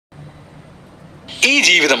ഈ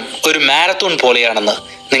ജീവിതം ഒരു മാരത്തോൺ പോലെയാണെന്ന്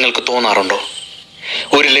നിങ്ങൾക്ക് തോന്നാറുണ്ടോ?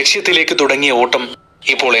 ഒരു ലക്ഷ്യത്തിലേക്ക് തുടങ്ങിയ ഓട്ടം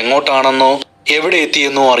ഇപ്പോൾ എങ്ങോട്ടാണെന്നോ എവിടെ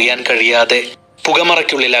എത്തിയെന്നോ അറിയാൻ കഴിയാതെ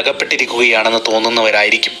പുകമറയ്ക്കുള്ളിൽ അകപ്പെട്ടിരിക്കുകയാണെന്ന്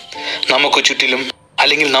തോന്നുന്നവരായിരിക്കും നമുക്ക് ചുറ്റിലും,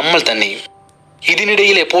 അല്ലെങ്കിൽ നമ്മൾ തന്നെയും.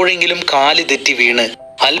 ഇതിനിടയിൽ എപ്പോഴെങ്കിലും കാല് തെറ്റി വീണ്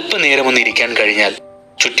അല്പനേരമൊന്നിരിക്കാൻ കഴിഞ്ഞാൽ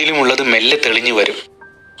ചുറ്റിലുമുള്ളത് മെല്ലെ തെളിഞ്ഞു വരും.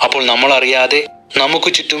 അപ്പോൾ നമ്മൾ അറിയാതെ നമുക്ക്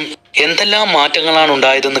ചുറ്റും എന്തെല്ലാം മാറ്റങ്ങളാണ്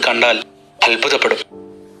ഉണ്ടായതെന്ന് കണ്ടാൽ അത്ഭുതപ്പെടും.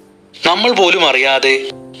 നമ്മൾ പോലും അറിയാതെ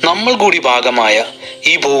നമ്മൾ കൂടി ഭാഗമായ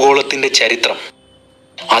ഈ ഭൂഗോളത്തിന്റെ ചരിത്രം,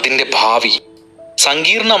 അതിന്റെ ഭാവി,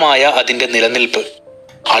 സങ്കീർണമായ അതിന്റെ നിലനിൽപ്പ്,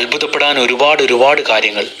 അത്ഭുതപ്പെടാൻ ഒരുപാട്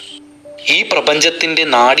കാര്യങ്ങൾ. ഈ പ്രപഞ്ചത്തിന്റെ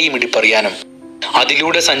നാഡീമിടിപ്പറിയാനും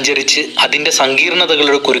അതിലൂടെ സഞ്ചരിച്ച് അതിന്റെ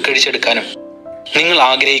സങ്കീർണതകളുടെ കുരുക്കഴിച്ചെടുക്കാനും നിങ്ങൾ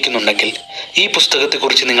ആഗ്രഹിക്കുന്നുണ്ടെങ്കിൽ ഈ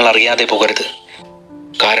പുസ്തകത്തെക്കുറിച്ച് നിങ്ങൾ അറിയാതെ പോകരുത്.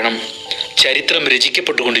 കാരണം ചരിത്രം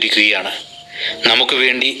രചിക്കപ്പെട്ടുകൊണ്ടിരിക്കുകയാണ്. നമുക്ക്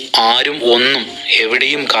വേണ്ടി ആരും ഒന്നും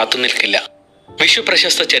എവിടെയും കാത്തു നിൽക്കില്ല.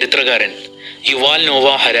 വിശ്വപ്രശസ്ത ചരിത്രകാരൻ Yuval Nova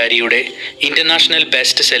ഹരാരിയുടെ international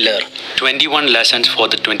best seller 21 Lessons for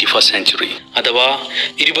the 21st Century അഥവാ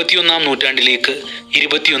 21ാം നൂറ്റാണ്ടിലേക്ക്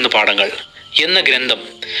 21 പാഠങ്ങൾ എന്ന ഗ്രന്ഥം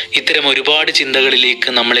ഇത്തരം ഒരുപാട് ചിന്തകളിലേക്ക്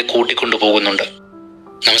നമ്മളെ കൂട്ടിക്കൊണ്ടുപോകുന്നുണ്ട്.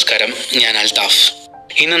 നമസ്കാരം, ഞാൻ അൽതാഫ്.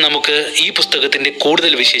 ഇന്ന് നമുക്ക് ഈ പുസ്തകത്തിന്റെ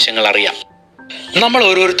കൂടുതൽ വിശേഷങ്ങൾ അറിയാം. നമ്മൾ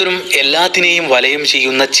ഓരോരുത്തരും എല്ലാത്തിനെയും വലയം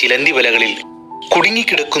ചെയ്യുന്ന ചിലന്തി വലകളിൽ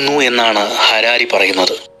കുടുങ്ങിക്കിടക്കുന്നു എന്നാണ് ഹരാരി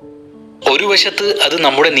പറയുന്നത്. ഒരു വശത്ത് അത്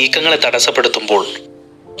നമ്മുടെ നീക്കങ്ങളെ തടസ്സപ്പെടുത്തുമ്പോൾ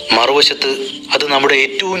മറുവശത്ത് അത് നമ്മുടെ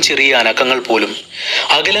ഏറ്റവും ചെറിയ അനക്കങ്ങൾ പോലും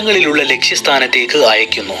അകലങ്ങളിലുള്ള ലക്ഷ്യസ്ഥാനത്തേക്ക്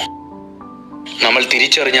അയക്കുന്നു. നമ്മൾ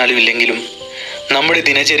തിരിച്ചറിഞ്ഞാലും ഇല്ലെങ്കിലും നമ്മുടെ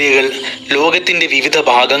ദിനചര്യകൾ ലോകത്തിന്റെ വിവിധ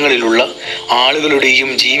ഭാഗങ്ങളിലുള്ള ആളുകളുടെയും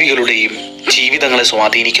ജീവികളുടെയും ജീവിതങ്ങളെ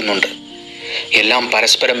സ്വാധീനിക്കുന്നുണ്ട്. എല്ലാം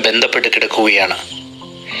പരസ്പരം ബന്ധപ്പെട്ട് കിടക്കുകയാണ്.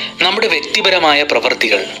 നമ്മുടെ വ്യക്തിപരമായ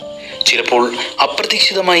പ്രവൃത്തികൾ ചിലപ്പോൾ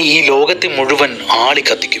അപ്രതീക്ഷിതമായി ഈ ലോകത്തെ മുഴുവൻ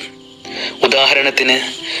ആളിക്കത്തിക്കും. ഉദാഹരണത്തിന്,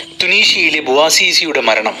 തുനീഷ്യയിലെ ബുവാസീസിയുടെ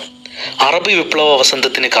മരണം അറബ് വിപ്ലവ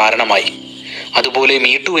വസന്തത്തിന് കാരണമായി. അതുപോലെ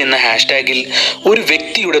മീട്ടു എന്ന ഹാഷ്ടാഗിൽ ഒരു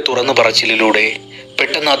വ്യക്തിയുടെ തുറന്നു പറച്ചിലിലൂടെ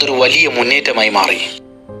പെട്ടെന്ന് അതൊരു വലിയ മുന്നേറ്റമായി മാറി.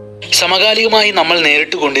 സമകാലികമായി നമ്മൾ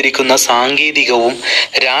നേരിട്ടുകൊണ്ടിരിക്കുന്ന സാങ്കേതികവും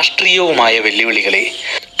രാഷ്ട്രീയവുമായ വെല്ലുവിളികളെ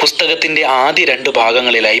പുസ്തകത്തിന്റെ ആദ്യ 2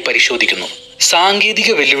 ഭാഗങ്ങളിലായി പരിശോധിക്കുന്നു. സാങ്കേതിക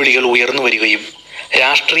വെല്ലുവിളികൾ ഉയർന്നു വരികയും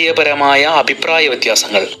രാഷ്ട്രീയപരമായ അഭിപ്രായ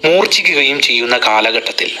വ്യത്യാസങ്ങൾ മൂർച്ഛിക്കുകയും ചെയ്യുന്ന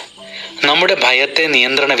കാലഘട്ടത്തിൽ നമ്മുടെ ഭയത്തെ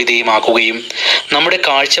നിയന്ത്രണ വിധേയമാക്കുകയും നമ്മുടെ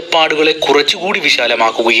കാഴ്ചപ്പാടുകളെ കുറച്ചുകൂടി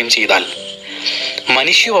വിശാലമാക്കുകയും ചെയ്താൽ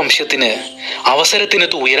മനുഷ്യവംശത്തിന്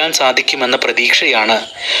അവസരത്തിനൊത്ത് ഉയരാൻ സാധിക്കുമെന്ന പ്രതീക്ഷയാണ്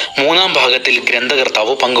 3ാം ഭാഗത്തിൽ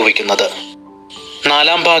ഗ്രന്ഥകർത്താവ് പങ്കുവയ്ക്കുന്നത്.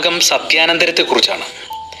 4ാം ഭാഗം സത്യാനന്തരത്തെക്കുറിച്ചാണ്.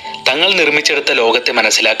 തങ്ങൾ നിർമ്മിച്ചെടുത്ത ലോകത്തെ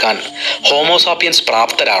മനസ്സിലാക്കാൻ ഹോമോസാപ്പിയൻസ്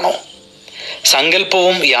പ്രാപ്തരാണോ?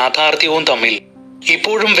 സങ്കല്പവും യാഥാർത്ഥ്യവും തമ്മിൽ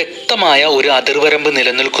ഇപ്പോഴും വ്യക്തമായ ഒരു അതിർവരമ്പ്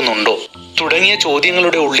നിലനിൽക്കുന്നുണ്ടോ? തുടങ്ങിയ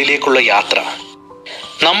ചോദ്യങ്ങളുടെ ഉള്ളിലേക്കുള്ള യാത്ര.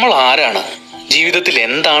 നമ്മൾ ആരാണ്? ജീവിതത്തിൽ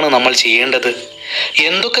എന്താണ് നമ്മൾ ചെയ്യേണ്ടത്?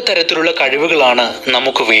 എന്തൊക്കെ തരത്തിലുള്ള കഴിവുകളാണ്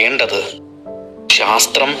നമുക്ക് വേണ്ടത്?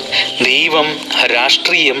 ശാസ്ത്രം, ദൈവം,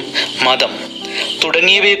 രാഷ്ട്രീയം, മതം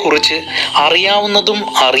തുടങ്ങിയവയെക്കുറിച്ച് അറിയാവുന്നതും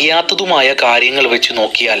അറിയാത്തതുമായ കാര്യങ്ങൾ വെച്ച്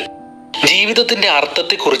നോക്കിയാൽ ജീവിതത്തിന്റെ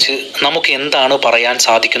അർത്ഥത്തെക്കുറിച്ച് നമുക്ക് എന്താണ് പറയാൻ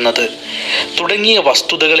സാധിക്കുന്നത് തുടങ്ങിയ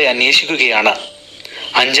വസ്തുതകളെ അന്വേഷിക്കുകയാണ്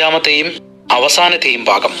 5ാമത്തെയും അവസാനത്തെയും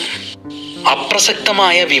ഭാഗം.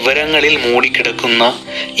 അപ്രസക്തമായ വിവരങ്ങളിൽ മൂടിക്കിടക്കുന്ന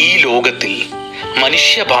ഈ ലോകത്തിൽ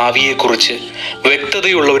മനുഷ്യഭാവിയെക്കുറിച്ച്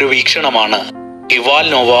വ്യക്തതയുള്ള ഒരു വീക്ഷണമാണ് യുവാൽ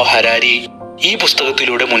നോവ ഹരാരി ഈ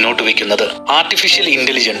പുസ്തകത്തിലൂടെ മുന്നോട്ട് വയ്ക്കുന്നത്. ആർട്ടിഫിഷ്യൽ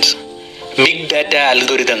ഇന്റലിജൻസ്, ബിഗ് ഡാറ്റ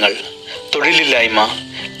അൽഗോരിതങ്ങൾ, തൊഴിലില്ലായ്മ,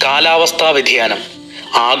 കാലാവസ്ഥാ വ്യതിയാനം,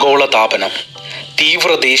 ആഗോളതാപനം,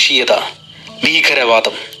 തീവ്ര ദേശീയത,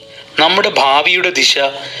 ഭീകരവാദം, നമ്മുടെ ഭാവിയുടെ ദിശ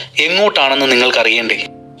എങ്ങോട്ടാണെന്ന് നിങ്ങൾക്കറിയണ്ടേ?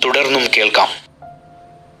 തുടർന്നും കേൾക്കാം.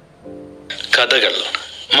 കഥകൾ.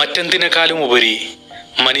 മറ്റെന്തിനേക്കാളും ഉപരി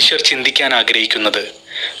മനുഷ്യർ ചിന്തിക്കാൻ ആഗ്രഹിക്കുന്നത്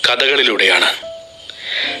കഥകളിലൂടെയാണ്.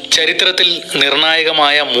 ചരിത്രത്തിൽ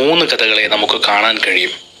നിർണായകമായ 3 കഥകളെ നമുക്ക് കാണാൻ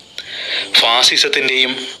കഴിയും.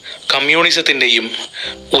 ഫാസിസത്തിൻ്റെയും കമ്മ്യൂണിസത്തിൻ്റെയും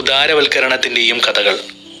ഉദാരവൽക്കരണത്തിൻ്റെയും കഥകൾ.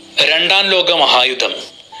 2ാം ലോക മഹായുദ്ധം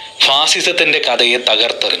ഫാസിസത്തിൻ്റെ കഥയെ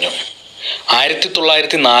തകർത്തെറിഞ്ഞു.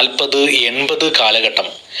 1940-80 കാലഘട്ടം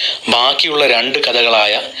ബാക്കിയുള്ള 2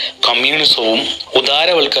 കഥകളായ കമ്മ്യൂണിസവും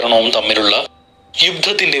ഉദാരവൽക്കരണവും തമ്മിലുള്ള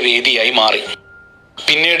യുദ്ധത്തിന്റെ വേദിയായി മാറി.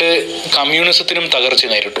 പിന്നീട് കമ്മ്യൂണിസത്തിനും തകർച്ച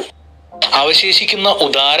നേരിട്ടു. അവശേഷിക്കുന്ന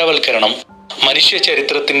ഉദാരവൽക്കരണം മനുഷ്യ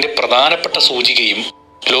ചരിത്രത്തിന്റെ പ്രധാനപ്പെട്ട സൂചികയും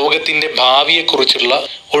ലോകത്തിന്റെ ഭാവിയെക്കുറിച്ചുള്ള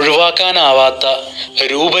ഒഴിവാക്കാനാവാത്ത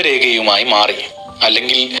രൂപരേഖയുമായി മാറി.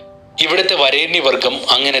 അല്ലെങ്കിൽ ഇവിടുത്തെ വരേണ്യവർഗം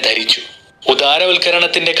അങ്ങനെ ധരിച്ചു.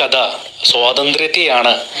 ഉദാരവൽക്കരണത്തിന്റെ കഥ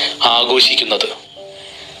സ്വാതന്ത്ര്യത്തെയാണ് ആഘോഷിക്കുന്നത്.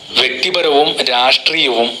 വ്യക്തിപരവും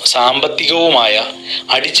രാഷ്ട്രീയവും സാമ്പത്തികവുമായ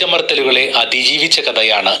അടിച്ചമർത്തലുകളെ അതിജീവിച്ച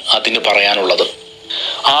കഥയാണ് അതിന് പറയാനുള്ളത്.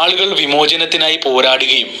 ആളുകൾ വിമോചനത്തിനായി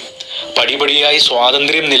പോരാടുകയും പടിപടിയായി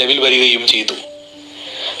സ്വാതന്ത്ര്യം നിലവിൽ വരികയും ചെയ്തു.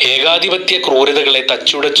 ഏകാധിപത്യ ക്രൂരതകളെ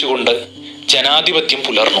തച്ചുടച്ചുകൊണ്ട് ജനാധിപത്യം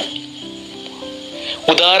പുലർന്നു.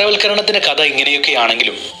 ഉദാരവൽക്കരണത്തിന്റെ കഥ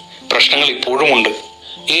ഇങ്ങനെയൊക്കെയാണെങ്കിലും പ്രശ്നങ്ങൾ ഇപ്പോഴുമുണ്ട്.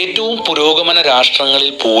 ഏറ്റവും പുരോഗമന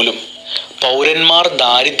രാഷ്ട്രങ്ങളിൽ പോലും പൗരന്മാർ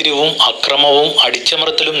ദാരിദ്ര്യവും അക്രമവും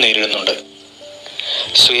അടിച്ചമർത്തലും നേരിടുന്നുണ്ട്.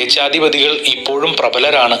 സ്വേച്ഛാധിപതികൾ ഇപ്പോഴും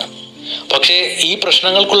പ്രബലരാണ്. പക്ഷേ ഈ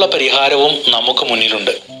പ്രശ്നങ്ങൾക്കുള്ള പരിഹാരവും നമുക്ക്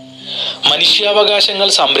മുന്നിലുണ്ട്. മനുഷ്യാവകാശങ്ങൾ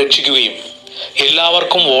സംരക്ഷിക്കുകയും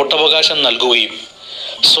എല്ലാവർക്കും വോട്ടവകാശം നൽകുകയും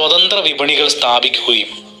സ്വതന്ത്ര വിപണികൾ സ്ഥാപിക്കുകയും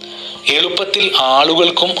എളുപ്പത്തിൽ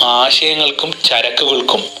ആളുകൾക്കും ആശയങ്ങൾക്കും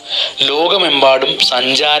ചരക്കുകൾക്കും ലോകമെമ്പാടും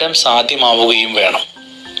സഞ്ചാരം സാധ്യമാവുകയും വേണം.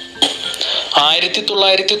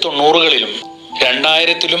 1990കളിലും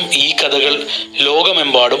 2000ത്തിലും ഈ കഥകൾ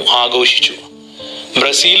ലോകമെമ്പാടും ആഘോഷിച്ചു.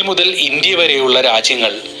 ബ്രസീൽ മുതൽ ഇന്ത്യ വരെയുള്ള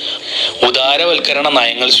രാജ്യങ്ങൾ ഉദാരവൽക്കരണ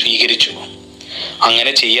നയങ്ങൾ സ്വീകരിച്ചു.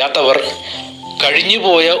 അങ്ങനെ ചെയ്യാത്തവർ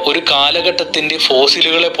കഴിഞ്ഞുപോയ ഒരു കാലഘട്ടത്തിൻ്റെ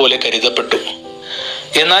ഫോസിലുകളെ പോലെ കരുതപ്പെട്ടു.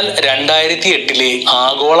 എന്നാൽ 2008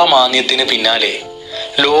 ആഗോള മാന്ദ്യത്തിന് പിന്നാലെ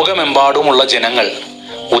ലോകമെമ്പാടുമുള്ള ജനങ്ങൾ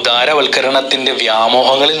ഉദാരവൽക്കരണത്തിൻ്റെ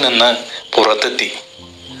വ്യാമോഹങ്ങളിൽ നിന്ന് പുറത്തെത്തി.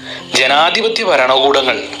 ജനാധിപത്യ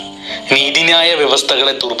ഭരണകൂടങ്ങൾ നീതിന്യായ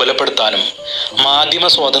വ്യവസ്ഥകളെ ദുർബലപ്പെടുത്താനും മാധ്യമ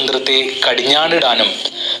സ്വാതന്ത്ര്യത്തെ കടിഞ്ഞാണിടാനും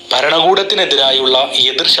ഭരണകൂടത്തിനെതിരായുള്ള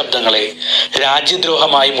എതിർ ശബ്ദങ്ങളെ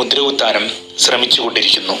രാജ്യദ്രോഹമായി മുദ്രകുത്താനും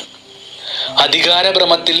ശ്രമിച്ചുകൊണ്ടിരിക്കുന്നു.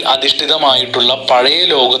 അധികാരഭ്രമത്തിൽ അധിഷ്ഠിതമായിട്ടുള്ള പഴയ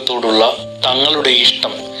ലോകത്തോടുള്ള തങ്ങളുടെ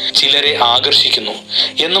ഇഷ്ടം ചിലരെ ആകർഷിക്കുന്നു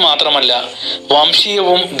എന്ന് മാത്രമല്ല,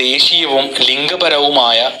 വംശീയവും ദേശീയവും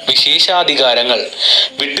ലിംഗപരവുമായ വിശേഷാധികാരങ്ങൾ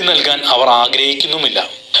വിട്ടുനൽകാൻ അവർ ആഗ്രഹിക്കുന്നുമില്ല.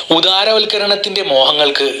 ഉദാരവൽക്കരണത്തിന്റെ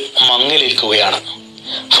മോഹങ്ങൾക്ക് മങ്ങലേൽക്കുകയാണ്.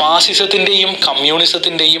 ഫാസിസത്തിന്റെയും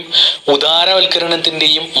കമ്മ്യൂണിസത്തിന്റെയും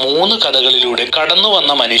ഉദാരവൽക്കരണത്തിന്റെയും 3 കഥകളിലൂടെ കടന്നു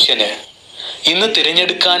വന്ന മനുഷ്യന് ഇന്ന്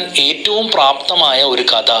തിരഞ്ഞെടുക്കാൻ ഏറ്റവും പ്രാപ്തമായ ഒരു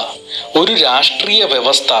കഥ, ഒരു രാഷ്ട്രീയ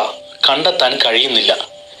വ്യവസ്ഥ കണ്ടെത്താൻ കഴിയുന്നില്ല.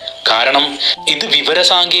 കാരണം ഇത്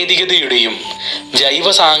വിവരസാങ്കേതികതയുടെയും ജൈവ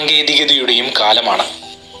സാങ്കേതികതയുടെയും കാലമാണ്.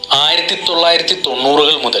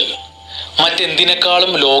 1990കൾ മുതൽ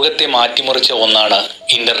മറ്റെന്തിനേക്കാളും ലോകത്തെ മാറ്റിമറിച്ച ഒന്നാണ്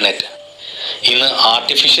ഇന്റർനെറ്റ്. ഇന്ന്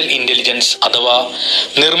ആർട്ടിഫിഷ്യൽ ഇൻ്റലിജൻസ് അഥവാ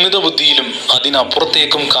നിർമ്മിത ബുദ്ധിയിലും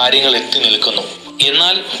അതിനപ്പുറത്തേക്കും കാര്യങ്ങൾ എത്തി നിൽക്കുന്നു.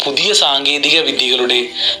 എന്നാൽ പുതിയ സാങ്കേതിക വിദ്യകളുടെ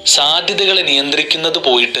സാധ്യതകളെ നിയന്ത്രിക്കുന്നത്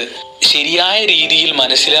പോയിട്ട് ശരിയായ രീതിയിൽ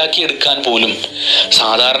മനസ്സിലാക്കിയെടുക്കാൻ പോലും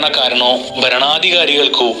സാധാരണക്കാരനോ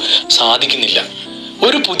ഭരണാധികാരികൾക്കോ സാധിക്കുന്നില്ല.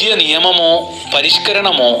 ഒരു പുതിയ നിയമമോ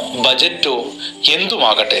പരിഷ്കരണമോ ബജറ്റോ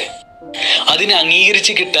എന്തുമാകട്ടെ, അതിനെ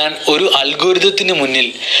അംഗീകരിച്ച് കിട്ടാൻ ഒരു അൽഗോരിതത്തിന് മുന്നിൽ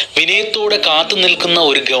വിനയത്തോടെ കാത്തു നിൽക്കുന്ന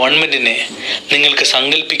ഒരു ഗവൺമെന്റിനെ നിങ്ങൾക്ക്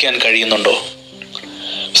സങ്കല്പിക്കാൻ കഴിയുന്നുണ്ടോ?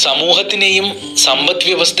 സമൂഹത്തിനെയും സമ്പദ്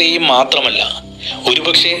വ്യവസ്ഥയെയും മാത്രമല്ല,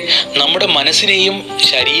 ഒരുപക്ഷെ നമ്മുടെ മനസ്സിനെയും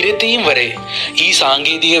ശരീരത്തെയും വരെ ഈ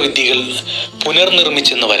സാങ്കേതിക വിദ്യകൾ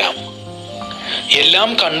പുനർനിർമ്മിച്ചെന്ന് വരാം. എല്ലാം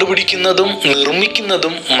കണ്ടുപിടിക്കുന്നതും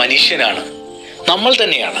നിർമ്മിക്കുന്നതും മനുഷ്യനാണ്, നമ്മൾ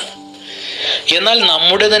തന്നെയാണ്. എന്നാൽ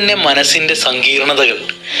നമ്മുടെ തന്നെ മനസ്സിൻ്റെ സങ്കീർണതകൾ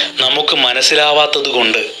നമുക്ക് മനസ്സിലാവാത്തത്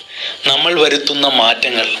കൊണ്ട് നമ്മൾ വരുത്തുന്ന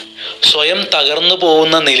മാറ്റങ്ങൾ സ്വയം തകർന്നു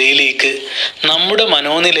പോകുന്ന നിലയിലേക്ക് നമ്മുടെ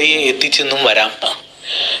മനോനിലയെ എത്തിച്ചെന്നും വരാം.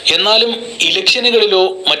 എന്നാലും ഇലക്ഷനുകളിലോ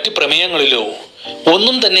മറ്റ് പ്രമേയങ്ങളിലോ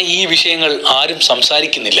ഒന്നും തന്നെ ഈ വിഷയങ്ങൾ ആരും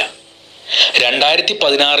സംസാരിക്കുന്നില്ല.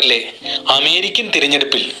 2016 അമേരിക്കൻ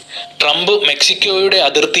തിരഞ്ഞെടുപ്പിൽ ട്രംപ് മെക്സിക്കോയുടെ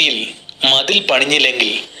അതിർത്തിയിൽ മതിൽ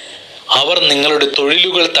പണിഞ്ഞില്ലെങ്കിൽ അവർ നിങ്ങളുടെ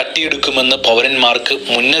തൊഴിലുകൾ തട്ടിയെടുക്കുമെന്ന് പൗരന്മാർക്ക്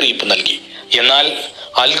മുന്നറിയിപ്പ് നൽകി. എന്നാൽ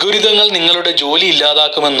അൽഗോരിതങ്ങൾ നിങ്ങളുടെ ജോലി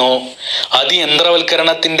ഇല്ലാതാക്കുമെന്നോ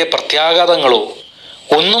അതിയന്ത്രവൽക്കരണത്തിൻ്റെ പ്രത്യാഘാതങ്ങളോ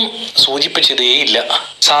ഒന്നും സൂചിപ്പിച്ചതേയില്ല.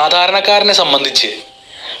 സാധാരണക്കാരനെ സംബന്ധിച്ച്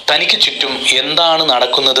തനിക്ക് ചുറ്റും എന്താണ്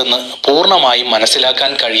നടക്കുന്നതെന്ന് പൂർണ്ണമായും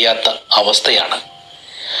മനസ്സിലാക്കാൻ കഴിയാത്ത അവസ്ഥയാണ്.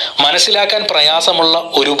 മനസ്സിലാക്കാൻ പ്രയാസമുള്ള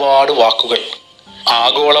ഒരുപാട് വാക്കുകൾ,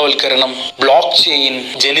 ആഗോളവൽക്കരണം, ബ്ലോക്ക് ചെയിൻ,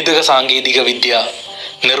 ജനിതക സാങ്കേതിക വിദ്യ,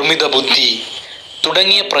 നിർമ്മിത ബുദ്ധി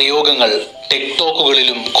തുടങ്ങിയ പ്രയോഗങ്ങൾ ടെക്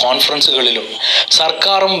ടോക്കുകളിലും കോൺഫറൻസുകളിലും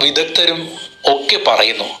സർക്കാരും വിദഗ്ധരും ഒക്കെ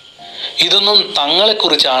പറയുന്നു. ഇതൊന്നും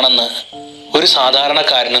തങ്ങളെക്കുറിച്ചാണെന്ന് ഒരു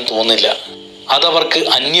സാധാരണക്കാരനും തോന്നില്ല. അതവർക്ക്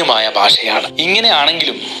അന്യമായ ഭാഷയാണ്.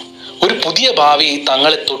 ഇങ്ങനെയാണെങ്കിലും ഒരു പുതിയ ഭാവി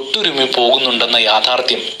തങ്ങളെ തൊട്ടുരുമി പോകുന്നുണ്ടെന്ന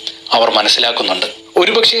യാഥാർത്ഥ്യം അവർ മനസ്സിലാക്കുന്നുണ്ട്.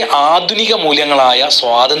 ഒരുപക്ഷെ ആധുനിക മൂല്യങ്ങളായ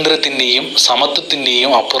സ്വാതന്ത്ര്യത്തിൻ്റെയും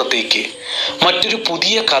സമത്വത്തിൻ്റെയും അപ്പുറത്തേക്ക് മറ്റൊരു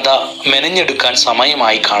പുതിയ കഥ മെനഞ്ഞെടുക്കാൻ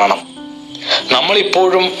സമയമായി കാണണം.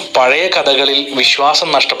 നമ്മളിപ്പോഴും പഴയ കഥകളിൽ വിശ്വാസം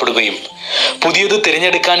നഷ്ടപ്പെടുകയും പുതിയത്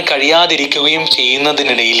തിരഞ്ഞെടുക്കാൻ കഴിയാതിരിക്കുകയും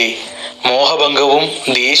ചെയ്യുന്നതിനിടയിലെ മോഹഭംഗവും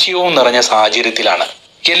ദേഷ്യവും നിറഞ്ഞ സാഹചര്യത്തിലാണ്.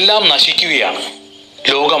 എല്ലാം നശിക്കുകയാണ്,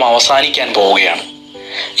 ലോകം അവസാനിക്കാൻ പോവുകയാണ്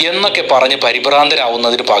എന്നൊക്കെ പറഞ്ഞ്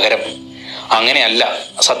പരിഭ്രാന്തരാവുന്നതിന് പകരം അങ്ങനെയല്ല.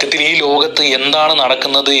 സത്യത്തിൽ ഈ ലോകത്ത് എന്താണ്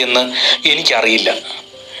നടക്കുന്നത് എന്ന് എനിക്കറിയില്ല.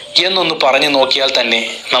 എന്നൊന്ന് പറഞ്ഞു നോക്കിയാൽ തന്നെ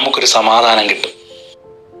നമുക്കൊരു സമാധാനം കിട്ടും.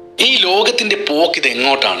 ഈ ലോകത്തിൻ്റെ പോക്കിത്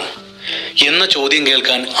എങ്ങോട്ടാണ് എന്ന ചോദ്യം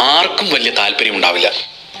കേൾക്കാൻ ആർക്കും വലിയ താല്പര്യമുണ്ടാവില്ല.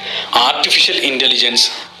 Artificial intelligence,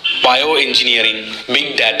 bio engineering,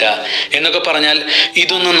 big data എന്നൊക്കെ പറഞ്ഞാൽ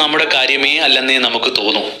ഇതൊന്നും നമ്മുടെ കാര്യമേ അല്ലെന്നേ നമുക്ക്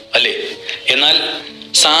തോന്നൂ, അല്ലേ? എന്നാൽ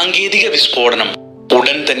സാങ്കേതിക വിസ്ഫോടനം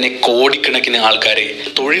ഉടൻ തന്നെ കോടിക്കണക്കിന് ആൾക്കാരെ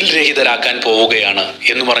തൊഴിൽ രഹിതരാക്കാൻ പോവുകയാണ്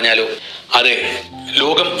എന്ന് പറഞ്ഞാലോ? അതെ,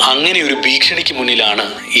 ലോകം അങ്ങനെ ഒരു ഭീഷണിക്ക് മുന്നിലാണ്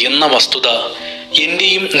എന്ന വസ്തുത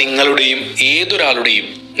എൻ്റെയും നിങ്ങളുടെയും ഏതൊരാളുടെയും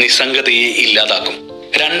നിസ്സംഗതയെ ഇല്ലാതാക്കും.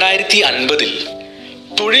 2050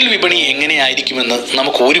 തൊഴിൽ വിപണി എങ്ങനെയായിരിക്കുമെന്ന്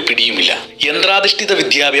നമുക്ക് ഒരു പിടിയുമില്ല. യന്ത്രാധിഷ്ഠിത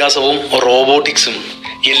വിദ്യാഭ്യാസവും റോബോട്ടിക്സും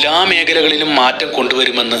എല്ലാ മേഖലകളിലും മാറ്റം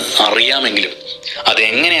കൊണ്ടുവരുമെന്ന് അറിയാമെങ്കിലും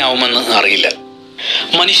അതെങ്ങനെയാവുമെന്ന് അറിയില്ല.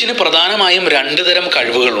 മനുഷ്യന് പ്രധാനമായും 2 തരം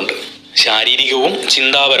കഴിവുകളുണ്ട്, ശാരീരികവും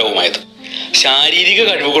ചിന്താപരവുമായത്. ശാരീരിക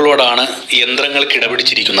കഴിവുകളോടാണ് യന്ത്രങ്ങൾ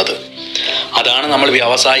കിടപിടിച്ചിരിക്കുന്നത്. അതാണ് നമ്മൾ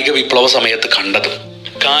വ്യാവസായിക വിപ്ലവ സമയത്ത് കണ്ടത്.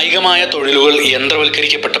 കായികമായ തൊഴിലുകൾ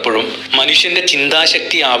യന്ത്രവൽക്കരിക്കപ്പെട്ടപ്പോഴും മനുഷ്യന്റെ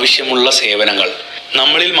ചിന്താശക്തി ആവശ്യമുള്ള സേവനങ്ങൾ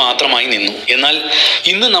നമ്മളിൽ മാത്രമായി നിന്നു. എന്നാൽ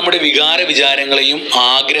ഇന്ന് നമ്മുടെ വിചാരങ്ങളെയും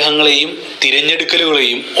ആഗ്രഹങ്ങളെയും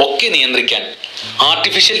തിരഞ്ഞെടുക്കലുകളെയും ഒക്കെ നിയന്ത്രിക്കാൻ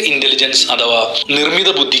ആർട്ടിഫിഷ്യൽ ഇൻ്റലിജൻസ് അഥവാ നിർമ്മിത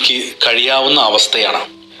ബുദ്ധിക്ക് കഴിയാവുന്ന അവസ്ഥയാണ്.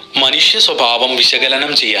 മനുഷ്യ സ്വഭാവം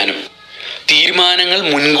വിശകലനം ചെയ്യാനും തീരുമാനങ്ങൾ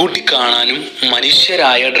മുൻകൂട്ടി കാണാനും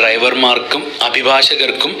മനുഷ്യരായ ഡ്രൈവർമാർക്കും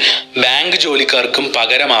അഭിഭാഷകർക്കും ബാങ്ക് ജോലിക്കാർക്കും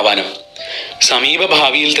പകരമാവാനും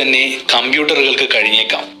സമീപഭാവിയിൽ തന്നെ കമ്പ്യൂട്ടറുകൾക്ക്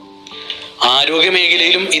കഴിഞ്ഞേക്കാം.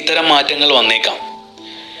 ആരോഗ്യമേഖലയിലും ഇത്തരം മാറ്റങ്ങൾ വന്നേക്കാം.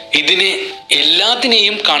 ഇതിനെ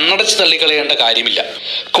എല്ലാത്തിനെയും കണ്ണടച്ച് തള്ളിക്കളയേണ്ട കാര്യമില്ല.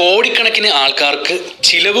 കോടിക്കണക്കിന് ആൾക്കാർക്ക്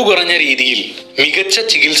ചിലവ് കുറഞ്ഞ രീതിയിൽ മികച്ച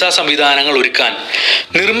ചികിത്സാ സംവിധാനങ്ങൾ ഒരുക്കാൻ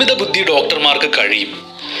നിർമ്മിത ബുദ്ധി ഡോക്ടർമാർക്ക് കഴിയും.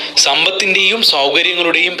 സമ്പത്തിൻ്റെയും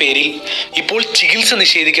സൗകര്യങ്ങളുടെയും പേരിൽ ഇപ്പോൾ ചികിത്സ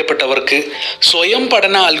നിഷേധിക്കപ്പെട്ടവർക്ക് സ്വയം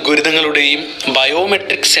പഠന അൽഗോരിതങ്ങളുടെയും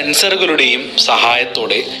ബയോമെട്രിക് സെൻസറുകളുടെയും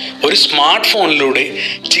സഹായത്തോടെ ഒരു സ്മാർട്ട് ഫോണിലൂടെ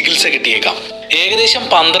ചികിത്സ കിട്ടിയേക്കാം. ഏകദേശം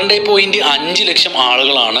 12.5 ലക്ഷം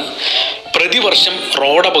ആളുകളാണ് പ്രതിവർഷം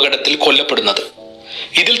റോഡ് അപകടത്തിൽ കൊല്ലപ്പെടുന്നത്.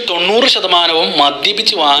 ഇതിൽ 90%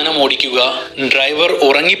 മദ്യപിച്ച് വാഹനം ഓടിക്കുക, ഡ്രൈവർ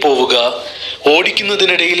ഉറങ്ങിപ്പോവുക,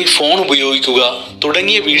 ഓടിക്കുന്നതിനിടയിൽ ഫോൺ ഉപയോഗിക്കുക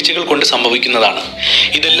തുടങ്ങിയ വീഴ്ചകൾ കൊണ്ട് സംഭവിക്കുന്നതാണ്.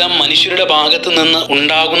 ഇതെല്ലാം മനുഷ്യരുടെ ഭാഗത്ത് നിന്ന്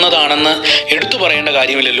ഉണ്ടാകുന്നതാണെന്ന് എടുത്തു പറയേണ്ട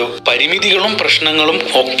കാര്യമില്ലല്ലോ. പരിമിതികളും പ്രശ്നങ്ങളും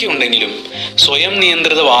ഒക്കെ ഉണ്ടെങ്കിലും സ്വയം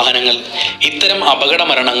നിയന്ത്രിത വാഹനങ്ങൾ ഇത്തരം അപകട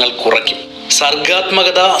മരണങ്ങൾ കുറയ്ക്കും.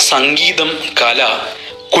 സർഗാത്മകത, സംഗീതം, കല,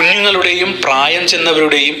 കുഞ്ഞുങ്ങളുടെയും പ്രായം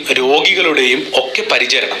ചെന്നവരുടെയും രോഗികളുടെയും ഒക്കെ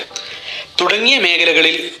പരിചരണം തുടങ്ങിയ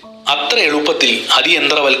മേഖലകളിൽ അത്ര എളുപ്പത്തിൽ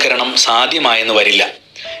അതിയന്ത്രവൽക്കരണം സാധ്യമായെന്ന് വരില്ല.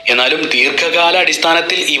 എന്നാലും ദീർഘകാല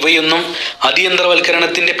അടിസ്ഥാനത്തിൽ ഇവയൊന്നും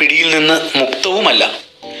അതിയന്ത്രവൽക്കരണത്തിന്റെ പിടിയിൽ നിന്ന് മുക്തവുമല്ല.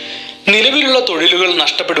 നിലവിലുള്ള തൊഴിലുകൾ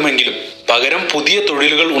നഷ്ടപ്പെടുമെങ്കിലും പകരം പുതിയ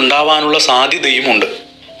തൊഴിലുകൾ ഉണ്ടാവാനുള്ള സാധ്യതയുമുണ്ട്.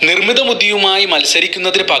 നിർമ്മിത ബുദ്ധിയുമായി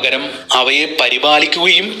മത്സരിക്കുന്നതിന് പകരം അവയെ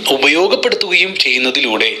പരിപാലിക്കുകയും ഉപയോഗപ്പെടുത്തുകയും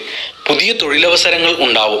ചെയ്യുന്നതിലൂടെ പുതിയ തൊഴിലവസരങ്ങൾ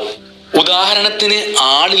ഉണ്ടാവും. ഉദാഹരണത്തിന്,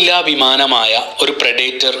 ആളില്ലാ വിമാനമായ ഒരു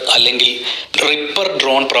പ്രെഡേറ്റർ അല്ലെങ്കിൽ റിപ്പർ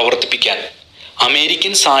ഡ്രോൺ പ്രവർത്തിപ്പിക്കാൻ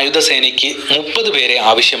അമേരിക്കൻ സായുധ സേനയ്ക്ക് 30 പേരെ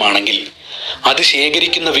ആവശ്യമാണെങ്കിൽ അത്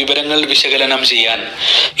ശേഖരിക്കുന്ന വിവരങ്ങൾ വിശകലനം ചെയ്യാൻ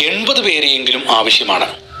 80 പേരെയെങ്കിലും ആവശ്യമാണ്.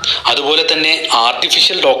 അതുപോലെ തന്നെ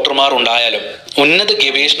ആർട്ടിഫിഷ്യൽ ഡോക്ടർമാർ ഉണ്ടായാലും ഉന്നത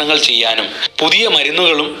ഗവേഷണങ്ങൾ ചെയ്യാനും പുതിയ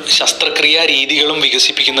മരുന്നുകളും ശസ്ത്രക്രിയാ രീതികളും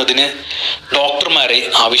വികസിപ്പിക്കുന്നതിന് ഡോക്ടർമാരെ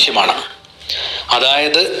ആവശ്യമാണ്.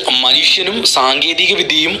 അതായത് മനുഷ്യനും സാങ്കേതിക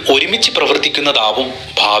വിദ്യയും ഒരുമിച്ച് പ്രവർത്തിക്കുന്നതാവും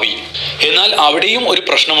ഭാവി. എന്നാൽ അവിടെയും ഒരു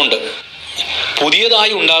പ്രശ്നമുണ്ട്.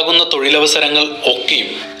 പുതിയതായി ഉണ്ടാകുന്ന തൊഴിലവസരങ്ങൾ ഒക്കെയും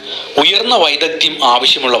ഉയർന്ന വൈദഗ്ധ്യം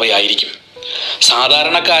ആവശ്യമുള്ളവയായിരിക്കും.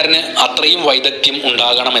 സാധാരണക്കാരന് അത്രയും വൈദഗ്ധ്യം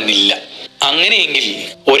ഉണ്ടാകണമെന്നില്ല. അങ്ങനെയെങ്കിൽ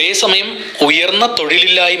ഒരേ സമയം ഉയർന്ന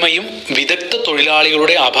തൊഴിലില്ലായ്മയും വിദഗ്ധ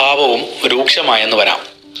തൊഴിലാളികളുടെ അഭാവവും രൂക്ഷമായെന്ന് വരാം.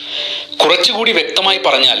 കുറച്ചുകൂടി വ്യക്തമായി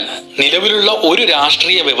പറഞ്ഞാൽ, നിലവിലുള്ള ഒരു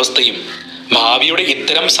രാഷ്ട്രീയ വ്യവസ്ഥയും ഭാവിയുടെ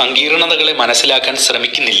ഇത്തരം സങ്കീർണതകളെ മനസ്സിലാക്കാൻ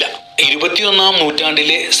ശ്രമിക്കുന്നില്ല. 21-ാം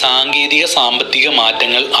നൂറ്റാണ്ടിലെ സാങ്കേതിക സാമ്പത്തിക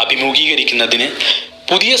മാറ്റങ്ങൾ അഭിമുഖീകരിക്കുന്നതിന്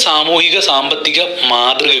പുതിയ സാമൂഹിക സാമ്പത്തിക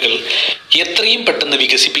മാതൃകകൾ എത്രയും പെട്ടെന്ന്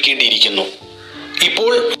വികസിപ്പിക്കേണ്ടിയിരിക്കുന്നു.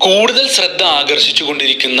 ഇപ്പോൾ കൂടുതൽ ശ്രദ്ധ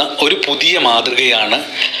ആകർഷിച്ചുകൊണ്ടിരിക്കുന്ന ഒരു പുതിയ മാതൃകയാണ്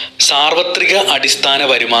സാർവത്രിക അടിസ്ഥാന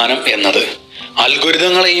വരുമാനം എന്നത്.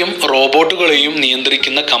 അൽഗോരിതങ്ങളെയും റോബോട്ടുകളെയും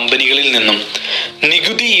നിയന്ത്രിക്കുന്ന കമ്പനികളിൽ നിന്നും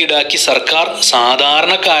നികുതി ഈടാക്കി സർക്കാർ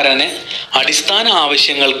സാധാരണക്കാരന് അടിസ്ഥാന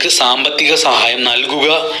ആവശ്യങ്ങൾക്ക് സാമ്പത്തിക സഹായം നൽകുക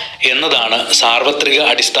എന്നതാണ് സാർവത്രിക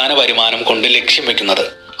അടിസ്ഥാന വരുമാനം കൊണ്ട് ലക്ഷ്യം വെക്കുന്നത്.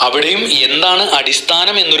 അവിടെയും എന്താണ്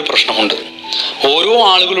അടിസ്ഥാനം എന്നൊരു പ്രശ്നമുണ്ട്. ഓരോ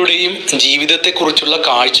ആളുകളുടെയും ജീവിതത്തെക്കുറിച്ചുള്ള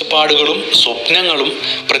കാഴ്ചപ്പാടുകളും സ്വപ്നങ്ങളും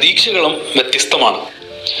പ്രതീക്ഷകളും വ്യത്യസ്തമാണ്.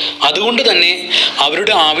 അതുകൊണ്ട് തന്നെ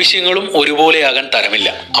അവരുടെ ആവശ്യങ്ങളും ഒരുപോലെയാകാൻ തരമില്ല.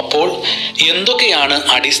 അപ്പോൾ എന്തൊക്കെയാണ്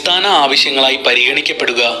അടിസ്ഥാന ആവശ്യങ്ങളായി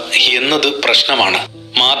പരിഗണിക്കപ്പെടുക എന്നത് പ്രശ്നമാണ്.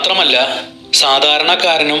 മാത്രമല്ല,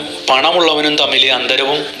 സാധാരണക്കാരനും പണമുള്ളവനും തമ്മിലെ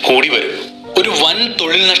അന്തരവും കൂടി വരും. ഒരു വൻ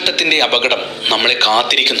തൊഴിൽ നഷ്ടത്തിന്റെ അപകടം നമ്മളെ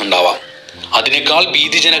കാത്തിരിക്കുന്നുണ്ടാവാം. അതിനേക്കാൾ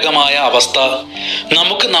ഭീതിജനകമായ അവസ്ഥ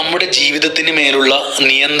നമുക്ക് നമ്മുടെ ജീവിതത്തിന് മേലുള്ള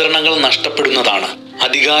നിയന്ത്രണങ്ങൾ നഷ്ടപ്പെടുന്നതാണ്.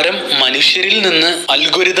 അധികാരം മനുഷ്യരിൽ നിന്ന്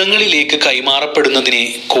അൽഗോരിതങ്ങളിലേക്ക്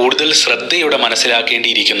കൈമാറപ്പെടുന്നതിനെ കൂടുതൽ ശ്രദ്ധയോടെ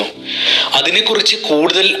മനസ്സിലാക്കേണ്ടിയിരിക്കുന്നു. അതിനെക്കുറിച്ച്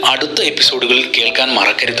കൂടുതൽ അടുത്ത എപ്പിസോഡുകളിൽ കേൾക്കാൻ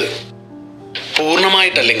മറക്കരുത്.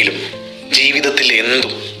 പൂർണ്ണമായിട്ടല്ലെങ്കിലും ജീവിതത്തിൽ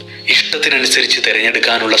എന്തും ഇഷ്ടത്തിനനുസരിച്ച്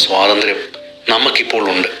തിരഞ്ഞെടുക്കാനുള്ള സ്വാതന്ത്ര്യം നമുക്കിപ്പോൾ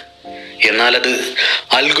ഉണ്ട്. എന്നാൽ അത്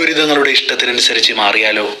അൽഗോരിതങ്ങളുടെ ഇഷ്ടത്തിനനുസരിച്ച്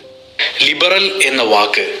മാറിയാലോ? ലിബറൽ എന്ന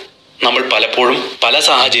വാക്ക് നമ്മൾ പലപ്പോഴും പല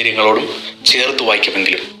സാഹചര്യങ്ങളോടും ചേർത്ത്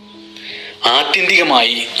വായിക്കുമെങ്കിലും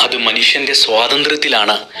ആത്യന്തികമായി അത് മനുഷ്യന്റെ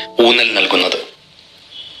സ്വാതന്ത്ര്യത്തിലാണ് ഊന്നൽ നൽകുന്നത്.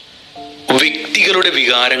 വ്യക്തികളുടെ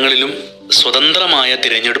വികാരങ്ങളിലും സ്വതന്ത്രമായ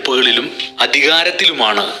തിരഞ്ഞെടുപ്പുകളിലും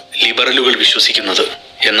അധികാരത്തിലുമാണ് ലിബറലുകൾ വിശ്വസിക്കുന്നത്.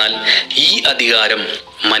 എന്നാൽ ഈ അധികാരം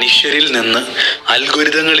മനുഷ്യരിൽ നിന്ന്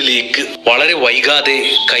അൽഗോരിതങ്ങളിലേക്ക് വളരെ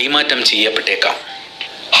വൈകാതെ കൈമാറ്റം ചെയ്യപ്പെട്ടേക്കാം.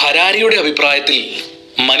 ഹരാരിയുടെ അഭിപ്രായത്തിൽ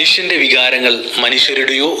മനുഷ്യന്റെ വികാരങ്ങൾ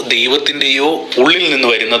മനുഷ്യരുടെയോ ദൈവത്തിൻ്റെയോ ഉള്ളിൽ നിന്ന്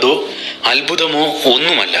വരുന്നതോ അത്ഭുതമോ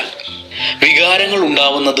ഒന്നുമല്ല. വികാരങ്ങൾ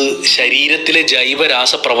ഉണ്ടാവുന്നത് ശരീരത്തിലെ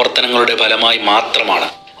ജൈവരാസപ്രവർത്തനങ്ങളുടെ ഫലമായി മാത്രമാണ്.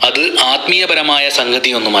 അത് ആത്മീയപരമായ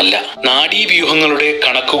സംഗതിയൊന്നുമല്ല. നാഡീവ്യൂഹങ്ങളുടെ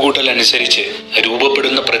കണക്കുകൂട്ടൽ അനുസരിച്ച്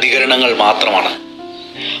രൂപപ്പെടുന്ന പ്രതികരണങ്ങൾ മാത്രമാണ്.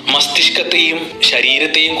 മസ്തിഷ്കത്തെയും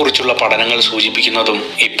ശരീരത്തെയും കുറിച്ചുള്ള പഠനങ്ങൾ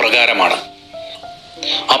സൂചിപ്പിക്കുന്നതും ഇപ്രകാരമാണ്.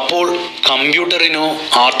 അപ്പോൾ കമ്പ്യൂട്ടറിനോ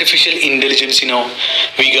ആർട്ടിഫിഷ്യൽ ഇൻ്റലിജൻസിനോ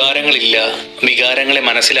വികാരങ്ങളില്ല, വികാരങ്ങളെ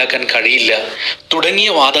മനസ്സിലാക്കാൻ കഴിയില്ല തുടങ്ങിയ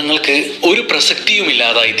വാദങ്ങൾക്ക് ഒരു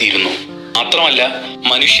പ്രസക്തിയുമില്ലാതായിത്തീരുന്നു. മാത്രമല്ല,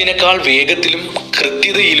 മനുഷ്യനേക്കാൾ വേഗത്തിലും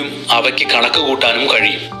കൃത്യതയിലും അവയ്ക്ക് കണക്ക് കൂട്ടാനും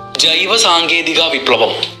കഴിയും. ജൈവ സാങ്കേതിക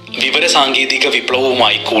വിപ്ലവം വിവരസാങ്കേതിക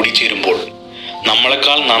വിപ്ലവവുമായി കൂടിച്ചേരുമ്പോൾ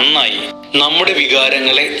നമ്മളെക്കാൾ നന്നായി നമ്മുടെ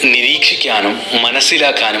വികാരങ്ങളെ നിരീക്ഷിക്കാനും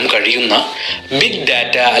മനസ്സിലാക്കാനും കഴിയുന്ന ബിഗ്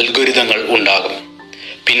ഡാറ്റ അൽഗോരിതങ്ങൾ ഉണ്ടാകും.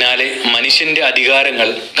 പിന്നാലെ മനുഷ്യന്റെ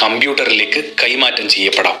അധികാരങ്ങൾ കമ്പ്യൂട്ടറിലേക്ക് കൈമാറ്റം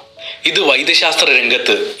ചെയ്യപ്പെടാം. ഇത് വൈദ്യശാസ്ത്ര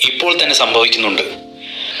രംഗത്ത് ഇപ്പോൾ തന്നെ സംഭവിക്കുന്നുണ്ട്.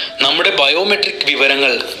 നമ്മുടെ ബയോമെട്രിക്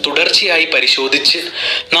വിവരങ്ങൾ തുടർച്ചയായി പരിശോധിച്ച്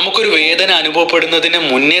നമുക്കൊരു വേദന അനുഭവപ്പെടുന്നതിന്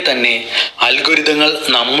മുന്നേ തന്നെ അൽഗോരിതങ്ങൾ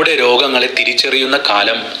നമ്മുടെ രോഗങ്ങളെ തിരിച്ചറിയുന്ന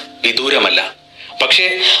കാലം വിദൂരമല്ല.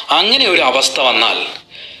 പക്ഷേ അങ്ങനെ ഒരു അവസ്ഥ വന്നാൽ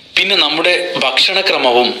പിന്നെ നമ്മുടെ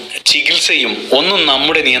ഭക്ഷണക്രമവും ചികിത്സയും ഒന്നും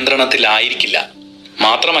നമ്മുടെ നിയന്ത്രണത്തിലായിരിക്കില്ല.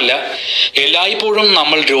 മാത്രമല്ല, എല്ലായ്പ്പോഴും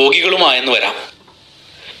നമ്മൾ രോഗികളുമായെന്ന് വരാം.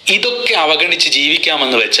 ഇതൊക്കെ അവഗണിച്ച്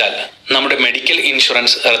ജീവിക്കാമെന്ന് വെച്ചാൽ നമ്മുടെ മെഡിക്കൽ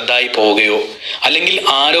ഇൻഷുറൻസ് റദ്ദായി പോവുകയോ അല്ലെങ്കിൽ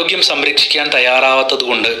ആരോഗ്യം സംരക്ഷിക്കാൻ തയ്യാറാവാത്തത്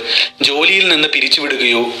കൊണ്ട് ജോലിയിൽ നിന്ന്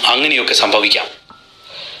പിരിച്ചുവിടുകയോ അങ്ങനെയൊക്കെ സംഭവിക്കാം.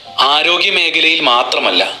 ആരോഗ്യ മേഖലയിൽ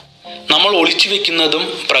മാത്രമല്ല, നമ്മൾ ഒളിച്ചു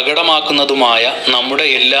വെക്കുന്നതും പ്രകടമാക്കുന്നതുമായ നമ്മുടെ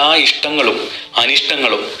എല്ലാ ഇഷ്ടങ്ങളും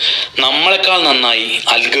അനിഷ്ടങ്ങളും നമ്മളെക്കാൾ നന്നായി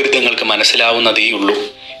അൽഗോരിതങ്ങൾക്ക് മനസ്സിലാവുന്നതേയുള്ളൂ.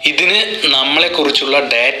 ഇതിന് നമ്മളെക്കുറിച്ചുള്ള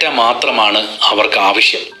ഡാറ്റ മാത്രമാണ് അവർക്ക്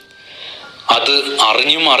ആവശ്യം. അത്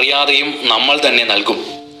അറിഞ്ഞും അറിയാതെയും നമ്മൾ തന്നെ നൽകും.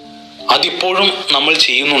 അതിപ്പോഴും നമ്മൾ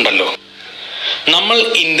ചെയ്യുന്നുണ്ടല്ലോ. നമ്മൾ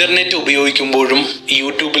ഇൻ്റർനെറ്റ് ഉപയോഗിക്കുമ്പോഴും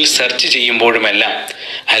യൂട്യൂബിൽ സെർച്ച് ചെയ്യുമ്പോഴുമെല്ലാം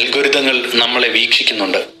അൽഗോരിതങ്ങൾ നമ്മളെ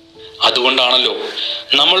വീക്ഷിക്കുന്നുണ്ട്. അതുകൊണ്ടാണല്ലോ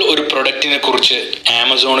നമ്മൾ ഒരു പ്രൊഡക്റ്റിനെ കുറിച്ച്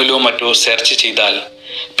ആമസോണിലോ മറ്റോ സെർച്ച് ചെയ്താൽ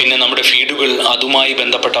പിന്നെ നമ്മുടെ ഫീഡുകൾ അതുമായി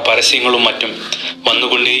ബന്ധപ്പെട്ട പരസ്യങ്ങളും മറ്റും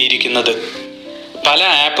വന്നുകൊണ്ടേയിരിക്കുന്നത്. പല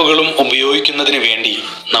ആപ്പുകളും ഉപയോഗിക്കുന്നതിന് വേണ്ടി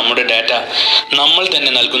നമ്മുടെ ഡാറ്റ നമ്മൾ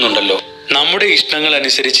തന്നെ നൽകുന്നുണ്ടല്ലോ. നമ്മുടെ ഇഷ്ടങ്ങൾ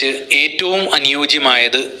അനുസരിച്ച് ഏറ്റവും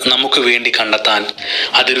അനുയോജ്യമായത് നമുക്ക് വേണ്ടി കണ്ടെത്താൻ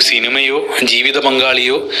അതൊരു സിനിമയോ ജീവിത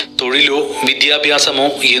പങ്കാളിയോ തൊഴിലോ വിദ്യാഭ്യാസമോ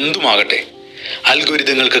എന്തുമാകട്ടെ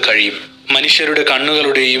അൽഗോരിതങ്ങൾക്ക് കഴിയും. മനുഷ്യരുടെ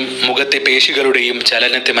കണ്ണുകളുടെയും മുഖത്തെ പേശികളുടെയും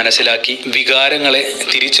ചലനത്തെ മനസ്സിലാക്കി വികാരങ്ങളെ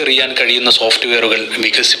തിരിച്ചറിയാൻ കഴിയുന്ന സോഫ്റ്റ്വെയറുകൾ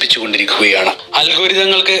വികസിപ്പിച്ചുകൊണ്ടിരിക്കുകയാണ്.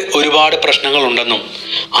 അൽഗോരിതങ്ങൾക്ക് ഒരുപാട് പ്രശ്നങ്ങളുണ്ടെന്നും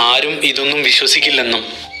ആരും ഇതൊന്നും വിശ്വസിക്കില്ലെന്നും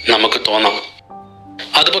നമുക്ക് തോന്നാം.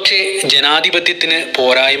 അത് പക്ഷേ ജനാധിപത്യത്തിന്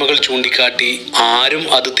പോരായ്മകൾ ചൂണ്ടിക്കാട്ടി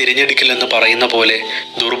ആരും അത് തിരഞ്ഞെടുക്കില്ലെന്ന് പറയുന്ന പോലെ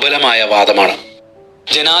ദുർബലമായ വാദമാണ്.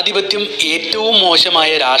 ജനാധിപത്യം ഏറ്റവും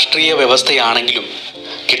മോശമായ രാഷ്ട്രീയ വ്യവസ്ഥയാണെങ്കിലും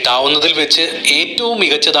കിട്ടാവുന്നതിൽ വെച്ച് ഏറ്റവും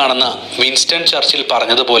മികച്ചതാണെന്ന് വിൻസ്റ്റൺ ചർച്ചിൽ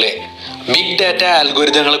പറഞ്ഞതുപോലെ ബിഗ് ഡാറ്റ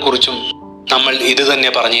അൽഗോരിതങ്ങളെക്കുറിച്ചും നമ്മൾ ഇത് തന്നെ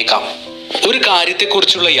പറഞ്ഞേക്കാം. ഒരു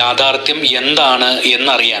കാര്യത്തെക്കുറിച്ചുള്ള യാഥാർത്ഥ്യം എന്താണ്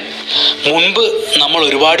എന്നറിയാൻ മുൻപ് നമ്മൾ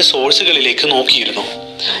ഒരുപാട് സോഴ്സുകളിലേക്ക് നോക്കിയിരുന്നു.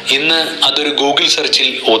 ഇന്ന് അതൊരു ഗൂഗിൾ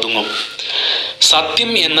സെർച്ചിൽ ഒതുങ്ങും.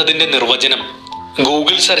 സത്യം എന്നതിൻ്റെ നിർവചനം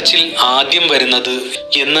ഗൂഗിൾ സെർച്ചിൽ ആദ്യം വരുന്നത്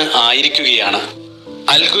എന്ന് ആയിരിക്കുകയാണ്.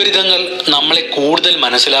 അൽഗോരിതങ്ങൾ നമ്മളെ കൂടുതൽ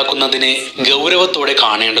മനസ്സിലാക്കുന്നതിനെ ഗൗരവത്തോടെ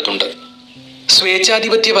കാണേണ്ടതുണ്ട്.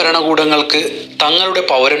 സ്വേച്ഛാധിപത്യ ഭരണകൂടങ്ങൾക്ക് തങ്ങളുടെ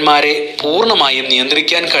പൗരന്മാരെ പൂർണ്ണമായും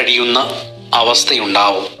നിയന്ത്രിക്കാൻ കഴിയുന്ന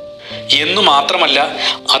അവസ്ഥയുണ്ടാവും എന്നു മാത്രമല്ല,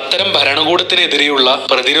 അത്തരം ഭരണകൂടത്തിനെതിരെയുള്ള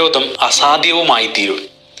പ്രതിരോധം അസാധ്യവുമായി തീരും.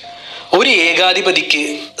 ഒരു ഏകാധിപതിക്ക്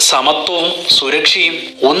സമത്വവും സുരക്ഷയും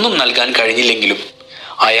ഒന്നും നൽകാൻ കഴിഞ്ഞില്ലെങ്കിലും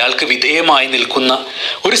അയാൾക്ക് വിധേയമായി നിൽക്കുന്ന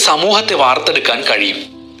ഒരു സമൂഹത്തെ വാർത്തെടുക്കാൻ കഴിയും.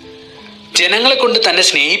 ജനങ്ങളെ കൊണ്ട് തന്നെ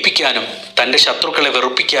സ്നേഹിപ്പിക്കാനും തൻ്റെ ശത്രുക്കളെ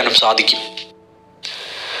വെറുപ്പിക്കാനും സാധിക്കും.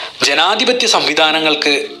 ജനാധിപത്യ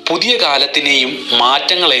സംവിധാനങ്ങൾക്ക് പുതിയ കാലത്തിനെയും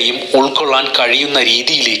മാറ്റങ്ങളെയും ഉൾക്കൊള്ളാൻ കഴിയുന്ന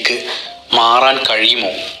രീതിയിലേക്ക് മാറാൻ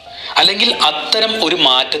കഴിയുമോ, അല്ലെങ്കിൽ അത്തരം ഒരു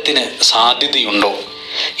മാറ്റത്തിന് സാധ്യതയുണ്ടോ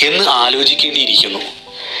എന്ന് ആലോചിക്കേണ്ടിയിരിക്കുന്നു.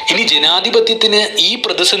 ഇനി ജനാധിപത്യത്തിന് ഈ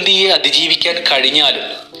പ്രതിസന്ധിയെ അതിജീവിക്കാൻ കഴിഞ്ഞാലും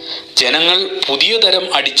ജനങ്ങൾ പുതിയ തരം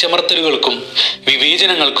അടിച്ചമർത്തലുകൾക്കും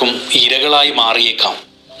വിവേചനങ്ങൾക്കും ഇരകളായി മാറിയേക്കാം.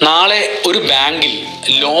 നാളെ ഒരു ബാങ്കിൽ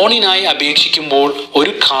ലോണിനായി അപേക്ഷിക്കുമ്പോൾ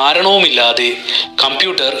ഒരു കാരണവുമില്ലാതെ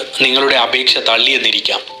കമ്പ്യൂട്ടർ നിങ്ങളുടെ അപേക്ഷ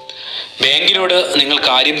തള്ളിയെന്നിരിക്കാം. ബാങ്കിനോട് നിങ്ങൾ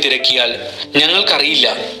കാര്യം തിരക്കിയാൽ ഞങ്ങൾക്കറിയില്ല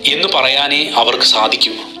എന്ന് പറയാനേ അവർക്ക്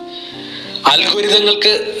സാധിക്കൂ.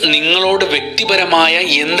 അൽഗോരിതങ്ങൾക്ക് നിങ്ങളോട് വ്യക്തിപരമായ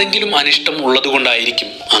എന്തെങ്കിലും അനിഷ്ടം ഉള്ളതുകൊണ്ടായിരിക്കും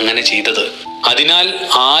അങ്ങനെ ചെയ്തത്. അതിനാൽ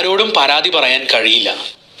ആരോടും പരാതി പറയാൻ കഴിയില്ല.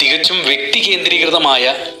 തികച്ചും വ്യക്തി കേന്ദ്രീകൃതമായ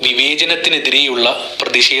വിവേചനത്തിനെതിരെയുള്ള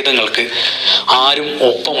പ്രതിഷേധങ്ങൾക്ക് ആരും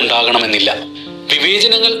ഒപ്പമുണ്ടാകണമെന്നില്ല.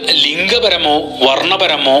 വിവേചനങ്ങൾ ലിംഗപരമോ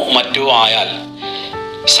വർണ്ണപരമോ മറ്റോ ആയാൽ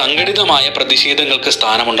സംഘടിതമായ പ്രതിഷേധങ്ങൾക്ക്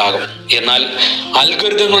സ്ഥാനമുണ്ടാകും. എന്നാൽ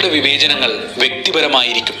അൽഗോരിതങ്ങളുടെ വിവേചനങ്ങൾ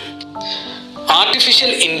വ്യക്തിപരമായിരിക്കും.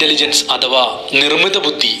 ആർട്ടിഫിഷ്യൽ ഇൻ്റലിജൻസ് അഥവാ നിർമ്മിത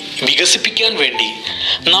ബുദ്ധി വികസിപ്പിക്കാൻ വേണ്ടി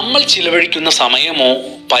നമ്മൾ ചിലവഴിക്കുന്ന സമയമോ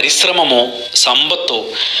പരിശ്രമമോ സമ്പത്തോ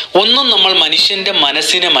ഒന്നും നമ്മൾ മനുഷ്യൻ്റെ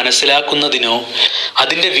മനസ്സിനെ മനസ്സിലാക്കുന്നതിനോ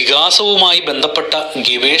അതിൻ്റെ വികാസവുമായി ബന്ധപ്പെട്ട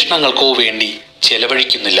ഗവേഷണങ്ങൾക്കോ വേണ്ടി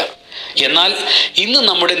ചെലവഴിക്കുന്നില്ല. എന്നാൽ ഇന്ന്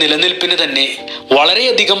നമ്മുടെ നിലനിൽപ്പിന് തന്നെ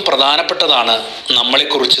വളരെയധികം പ്രധാനപ്പെട്ടതാണ്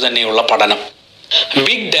നമ്മളെക്കുറിച്ച് തന്നെയുള്ള പഠനം.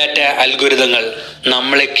 ബിഗ് ഡാറ്റ അൽഗോരിതങ്ങൾ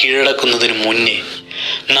നമ്മളെ കീഴടക്കുന്നതിന് മുന്നേ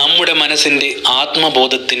നമ്മുടെ മനസ്സിൻ്റെ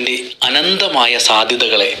ആത്മബോധത്തിൻ്റെ അനന്തമായ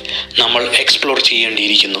സാധ്യതകളെ നമ്മൾ എക്സ്പ്ലോർ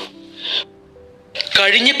ചെയ്യേണ്ടിയിരിക്കുന്നു.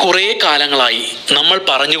 കഴിഞ്ഞ കുറേ കാലങ്ങളായി നമ്മൾ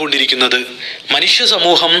പറഞ്ഞുകൊണ്ടിരിക്കുന്നത് മനുഷ്യ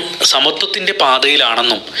സമൂഹം സമത്വത്തിൻ്റെ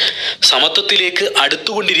പാതയിലാണെന്നും സമത്വത്തിലേക്ക്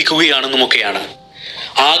അടുത്തുകൊണ്ടിരിക്കുകയാണെന്നുമൊക്കെയാണ്.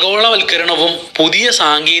 ആഗോളവൽക്കരണവും പുതിയ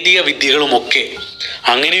സാങ്കേതിക വിദ്യകളുമൊക്കെ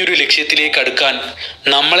അങ്ങനെയൊരു ലക്ഷ്യത്തിലേക്ക് അടുക്കാൻ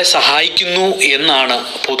നമ്മളെ സഹായിക്കുന്നു എന്നാണ്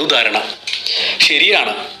പൊതുധാരണ.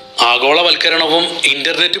 ശരിയാണ്, ആഗോളവൽക്കരണവും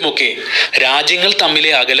ഇൻ്റർനെറ്റുമൊക്കെ രാജ്യങ്ങൾ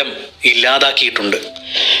തമ്മിലെ അകലം ഇല്ലാതാക്കിയിട്ടുണ്ട്.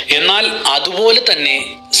 എന്നാൽ അതുപോലെ തന്നെ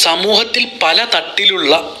സമൂഹത്തിൽ പല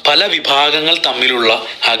തട്ടിലുള്ള പല വിഭാഗങ്ങൾ തമ്മിലുള്ള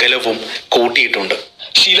അകലവും കൂട്ടിയിട്ടുണ്ട്.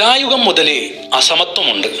 ശിലായുഗം മുതലേ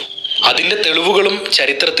അസമത്വമുണ്ട്. അതിൻ്റെ തെളിവുകളും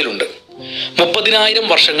ചരിത്രത്തിലുണ്ട്. 30,000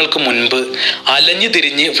 വർഷങ്ങൾക്ക് മുൻപ് അലഞ്ഞു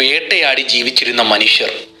തിരിഞ്ഞ് വേട്ടയാടി ജീവിച്ചിരുന്ന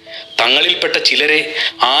മനുഷ്യർ തങ്ങളിൽപ്പെട്ട ചിലരെ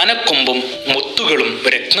ആനക്കൊമ്പും മുത്തുകളും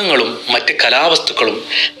രത്നങ്ങളും മറ്റ് കലാവസ്തുക്കളും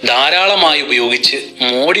ധാരാളമായി ഉപയോഗിച്ച്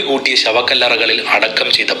മോടി കൂട്ടിയ ശവക്കല്ലറകളിൽ അടക്കം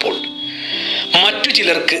ചെയ്തപ്പോൾ മറ്റു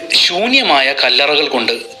ചിലർക്ക് ശൂന്യമായ കല്ലറകൾ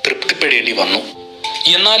കൊണ്ട് തൃപ്തിപ്പെടേണ്ടി വന്നു.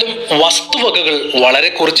 എന്നാലും വസ്തുവകകൾ വളരെ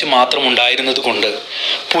കുറച്ച് മാത്രം ഉണ്ടായിരുന്നത് കൊണ്ട്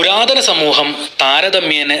പുരാതന സമൂഹം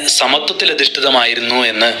താരതമ്യേന സമത്വത്തിലധിഷ്ഠിതമായിരുന്നു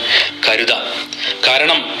എന്ന് കരുതാം.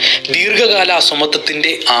 കാരണം ദീർഘകാല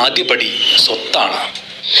അസമത്വത്തിൻ്റെ ആദ്യപടി സ്വത്താണ്.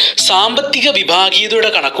 സാമ്പത്തിക വിഭാഗീയതയുടെ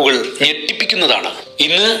കണക്കുകൾ ഞെട്ടിപ്പിക്കുന്നതാണ്.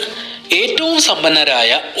 ഇന്ന് ഏറ്റവും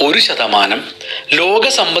സമ്പന്നരായ 1% ലോക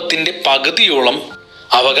സമ്പത്തിൻ്റെ പകുതിയോളം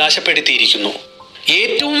അവകാശപ്പെടുത്തിയിരിക്കുന്നു.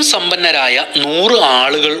 ഏറ്റവും സമ്പന്നരായ 100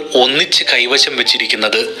 ആളുകൾ ഒന്നിച്ച് കൈവശം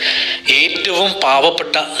വെച്ചിരിക്കുന്നത് ഏറ്റവും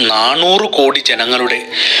പാവപ്പെട്ട 400 കോടി ജനങ്ങളുടെ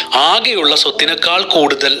ആകെയുള്ള സ്വത്തിനേക്കാൾ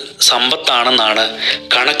കൂടുതൽ സമ്പത്താണെന്നാണ്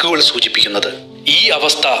കണക്കുകൾ സൂചിപ്പിക്കുന്നത്. ഈ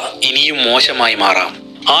അവസ്ഥ ഇനിയും മോശമായി മാറാം.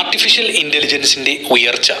 ആർട്ടിഫിഷ്യൽ ഇൻ്റലിജൻസിൻ്റെ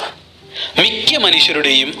ഉയർച്ച മിക്ക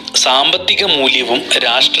മനുഷ്യരുടെയും സാമ്പത്തിക മൂല്യവും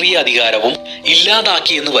രാഷ്ട്രീയ അധികാരവും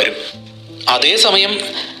ഇല്ലാതാക്കിയെന്ന് വരും. അതേസമയം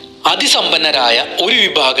അതിസമ്പന്നരായ ഒരു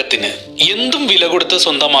വിഭാഗത്തിന് എന്തും വില കൊടുത്ത്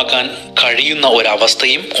സ്വന്തമാക്കാൻ കഴിയുന്ന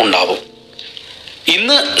ഒരവസ്ഥയും ഉണ്ടാവും.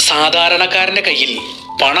 ഇന്ന് സാധാരണക്കാരൻ്റെ കയ്യിൽ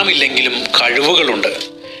പണമില്ലെങ്കിലും കഴിവുകളുണ്ട്.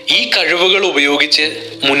 ഈ കഴിവുകൾ ഉപയോഗിച്ച്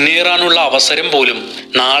മുന്നേറാനുള്ള അവസരം പോലും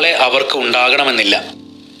നാളെ അവർക്ക് ഉണ്ടാകണമെന്നില്ല.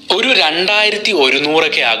 ഒരു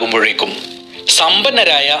 2100 ആകുമ്പോഴേക്കും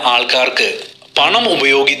സമ്പന്നരായ ആൾക്കാർക്ക് പണം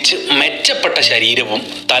ഉപയോഗിച്ച് മെച്ചപ്പെട്ട ശരീരവും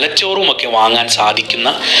തലച്ചോറുമൊക്കെ വാങ്ങാൻ സാധിക്കുന്ന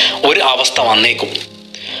ഒരു അവസ്ഥ വന്നേക്കും.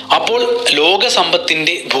 അപ്പോൾ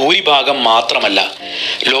ലോകസമ്പത്തിൻ്റെ ഭൂരിഭാഗം മാത്രമല്ല,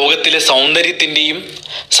 ലോകത്തിലെ സൗന്ദര്യത്തിൻ്റെയും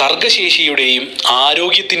സർഗശേഷിയുടെയും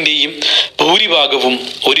ആരോഗ്യത്തിൻ്റെയും ഭൂരിഭാഗവും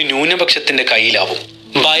ഒരു ന്യൂനപക്ഷത്തിൻ്റെ കയ്യിലാവും.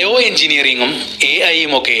 ബയോ എഞ്ചിനീയറിങ്ങും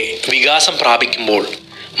AI-യും ഒക്കെ വികാസം പ്രാപിക്കുമ്പോൾ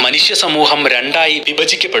മനുഷ്യ സമൂഹം 2ആയി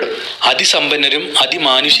വിഭജിക്കപ്പെടും. അതിസമ്പന്നരും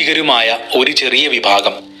അതിമാനുഷികരുമായ ഒരു ചെറിയ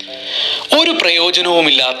വിഭാഗം, ഒരു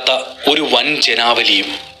പ്രയോജനവുമില്ലാത്ത ഒരു വൻ ജനാവലിയും.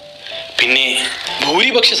 പിന്നെ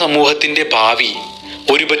ഭൂരിപക്ഷ സമൂഹത്തിൻ്റെ ഭാവി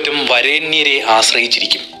ഒരുപറ്റം വരേണ്യരെ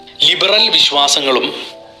ആശ്രയിച്ചിരിക്കും. ലിബറൽ വിശ്വാസങ്ങളും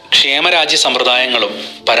ക്ഷേമരാജ്യ സമ്പ്രദായങ്ങളും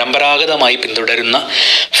പരമ്പരാഗതമായി പിന്തുടരുന്ന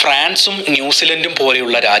ഫ്രാൻസും ന്യൂസിലൻഡും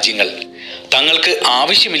പോലെയുള്ള രാജ്യങ്ങൾ തങ്ങൾക്ക്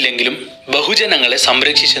ആവശ്യമില്ലെങ്കിലും ബഹുജനങ്ങളെ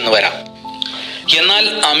സംരക്ഷിച്ചെന്ന് വരാം. എന്നാൽ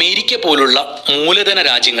അമേരിക്ക പോലുള്ള മൂലധന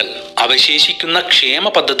രാജ്യങ്ങൾ അവശേഷിക്കുന്ന ക്ഷേമ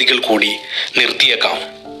പദ്ധതികൾ കൂടി നിർത്തിയേക്കാം.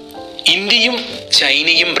 ഇന്ത്യയും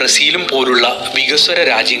ചൈനയും ബ്രസീലും പോലുള്ള വികസ്വര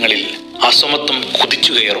രാജ്യങ്ങളിൽ അസമത്വം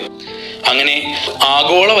കുതിച്ചു കയറും. അങ്ങനെ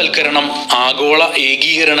ആഗോളവൽക്കരണം ആഗോള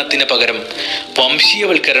ഏകീകരണത്തിന് പകരം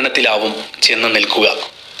വംശീയവൽക്കരണത്തിലാവും ചെന്ന് നിൽക്കുക.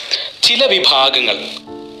 ചില വിഭാഗങ്ങൾ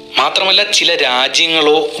മാത്രമല്ല, ചില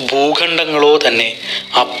രാജ്യങ്ങളോ ഭൂഖണ്ഡങ്ങളോ തന്നെ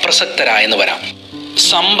അപ്രസക്തരായെന്ന് വരാം.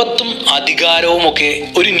 സമ്പത്തും അധികാരവുമൊക്കെ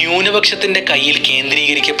ഒരു ന്യൂനപക്ഷത്തിൻ്റെ കയ്യിൽ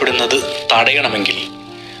കേന്ദ്രീകരിക്കപ്പെടുന്നത് തടയണമെങ്കിൽ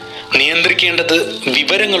നിയന്ത്രിക്കേണ്ടത്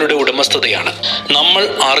വിവരങ്ങളുടെ ഉടമസ്ഥതയാണ്. നമ്മൾ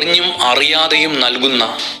അറിഞ്ഞും അറിയാതെയും നൽകുന്ന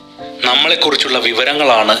നമ്മളെക്കുറിച്ചുള്ള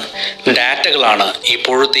വിവരങ്ങളാണ്, ഡാറ്റകളാണ്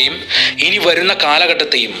ഇപ്പോഴത്തെയും ഇനി വരുന്ന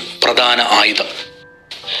കാലഘട്ടത്തെയും പ്രധാന ആയുധം.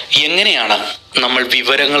 എങ്ങനെയാണ് നമ്മൾ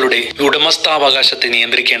വിവരങ്ങളുടെ ഉടമസ്ഥാവകാശത്തെ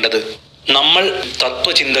നിയന്ത്രിക്കേണ്ടത്? നമ്മൾ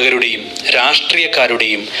തത്വചിന്തകരുടെയും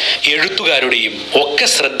രാഷ്ട്രീയക്കാരുടെയും എഴുത്തുകാരുടെയും ഒക്കെ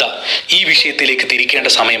ശ്രദ്ധ ഈ വിഷയത്തിലേക്ക് തിരിക്കേണ്ട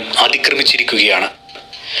സമയം അതിക്രമിച്ചിരിക്കുകയാണ്.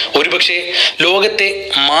 ഒരുപക്ഷെ ലോകത്തെ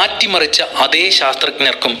മാറ്റിമറിച്ച അതേ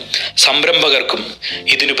ശാസ്ത്രജ്ഞർക്കും സംരംഭകർക്കും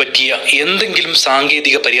ഇതിനു പറ്റിയ എന്തെങ്കിലും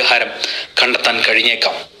സാങ്കേതിക പരിഹാരം കണ്ടെത്താൻ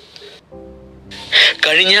കഴിഞ്ഞേക്കാം.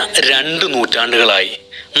 കഴിഞ്ഞ 2 നൂറ്റാണ്ടുകളായി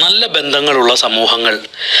നല്ല ബന്ധങ്ങളുള്ള സമൂഹങ്ങൾ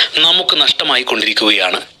നമുക്ക് നഷ്ടമായി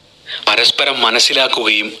കൊണ്ടിരിക്കുകയാണ്. പരസ്പരം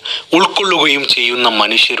മനസ്സിലാക്കുകയും ഉൾക്കൊള്ളുകയും ചെയ്യുന്ന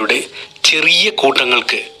മനുഷ്യരുടെ ചെറിയ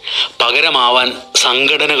കൂട്ടങ്ങൾക്ക് പകരമാവാൻ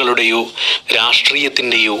സംഘടനകളുടെയോ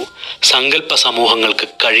രാഷ്ട്രീയത്തിൻ്റെയോ സങ്കല്പ സമൂഹങ്ങൾക്ക്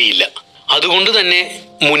കഴിയില്ല. അതുകൊണ്ട് തന്നെ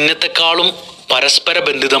മുന്നത്തെക്കാളും പരസ്പര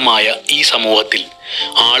ബന്ധിതമായ ഈ സമൂഹത്തിൽ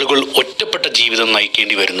ആളുകൾ ഒറ്റപ്പെട്ട ജീവിതം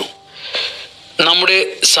നയിക്കേണ്ടി വരുന്നു. നമ്മുടെ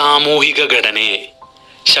സാമൂഹിക ഘടനയെ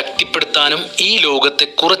ശക്തിപ്പെടുത്താനും ഈ ലോകത്തെ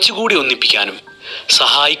കുറച്ചുകൂടി ഒന്നിപ്പിക്കാനും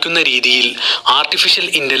സഹായിക്കുന്ന രീതിയിൽ ആർട്ടിഫിഷ്യൽ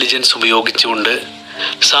ഇൻ്റലിജൻസ് ഉപയോഗിച്ചുകൊണ്ട്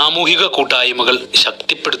സാമൂഹിക കൂട്ടായ്മകൾ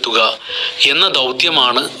ശക്തിപ്പെടുത്തുക എന്ന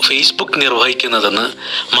ദൗത്യമാണ് ഫേസ്ബുക്ക് നിർവഹിക്കുന്നതെന്ന്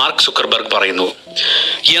മാർക്ക് സുക്കർബർഗ് പറയുന്നു.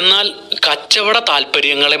 എന്നാൽ കച്ചവട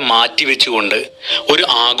താൽപ്പര്യങ്ങളെ മാറ്റിവെച്ചുകൊണ്ട് ഒരു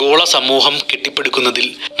ആഗോള സമൂഹം കെട്ടിപ്പടുക്കുന്നതിൽ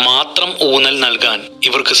മാത്രം ഊന്നൽ നൽകാൻ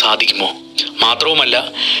ഇവർക്ക് സാധിക്കുമോ? മാത്രവുമല്ല,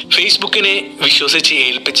 ഫേസ്ബുക്കിനെ വിശ്വസിച്ച്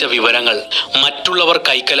ഏൽപ്പിച്ച വിവരങ്ങൾ മറ്റുള്ളവർ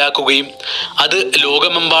കൈക്കലാക്കുകയും അത്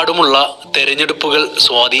ലോകമെമ്പാടുമുള്ള തെരഞ്ഞെടുപ്പുകൾ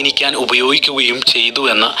സ്വാധീനിക്കാൻ ഉപയോഗിക്കുകയും ചെയ്തു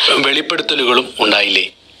എന്ന വെളിപ്പെടുത്തലുകളും ഉണ്ടായില്ലേ?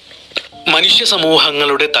 മനുഷ്യ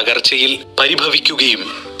സമൂഹങ്ങളുടെ തകർച്ചയിൽ പരിഭവിക്കുകയും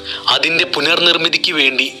അതിൻ്റെ പുനർനിർമ്മിതിക്ക്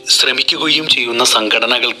വേണ്ടി ശ്രമിക്കുകയും ചെയ്യുന്ന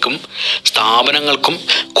സംഘടനകൾക്കും സ്ഥാപനങ്ങൾക്കും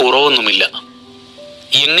കുറവൊന്നുമില്ല.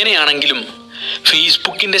 എങ്ങനെയാണെങ്കിലും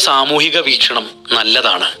ഫേസ്ബുക്കിൻ്റെ സാമൂഹിക വീക്ഷണം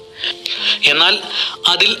നല്ലതാണ്. എന്നാൽ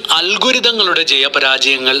അതിൽ അൽഗോരിതങ്ങളുടെ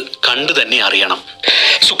ജയപരാജയങ്ങൾ കണ്ടു തന്നെ അറിയണം.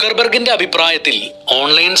 സുക്കർബർഗിന്റെ അഭിപ്രായത്തിൽ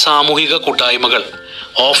ഓൺലൈൻ സാമൂഹിക കൂട്ടായ്മകൾ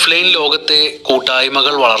ഓഫ്ലൈൻ ലോകത്തെ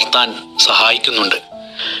കൂട്ടായ്മകൾ വളർത്താൻ സഹായിക്കുന്നുണ്ട്.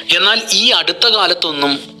 എന്നാൽ ഈ അടുത്ത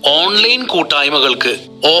കാലത്തൊന്നും ഓൺലൈൻ കൂട്ടായ്മകൾക്ക്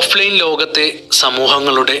ഓഫ്ലൈൻ ലോകത്തെ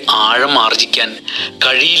സമൂഹങ്ങളുടെ ആഴം ആർജിക്കാൻ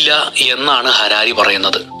കഴിയില്ല എന്നാണ് ഹരാരി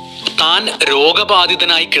പറയുന്നത്. താൻ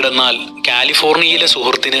രോഗബാധിതനായി കിടന്നാൽ കാലിഫോർണിയയിലെ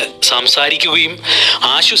സുഹൃത്തിന് സംസാരിക്കുകയും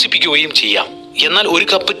ആശ്വസിപ്പിക്കുകയും ചെയ്യാം. എന്നാൽ ഒരു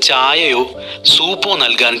കപ്പ് ചായയോ സൂപ്പോ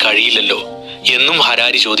നൽകാൻ കഴിയില്ലല്ലോ എന്നും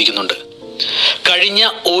ഹരാരി ചോദിക്കുന്നുണ്ട്. കഴിഞ്ഞ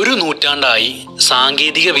 1 നൂറ്റാണ്ടായി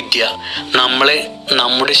സാങ്കേതിക വിദ്യ നമ്മളെ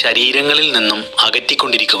നമ്മുടെ ശരീരങ്ങളിൽ നിന്നും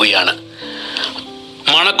അകറ്റിക്കൊണ്ടിരിക്കുകയാണ്.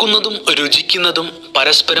 മണക്കുന്നതും രുചിക്കുന്നതും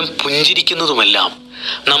പരസ്പരം പുഞ്ചിരിക്കുന്നതുമെല്ലാം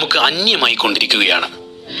നമുക്ക് അന്യമായി കൊണ്ടിരിക്കുകയാണ്.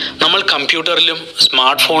 നമ്മൾ കമ്പ്യൂട്ടറിലും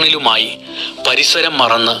സ്മാർട്ട് ഫോണിലുമായി പരിസരം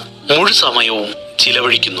മറന്ന് മുഴു സമയവും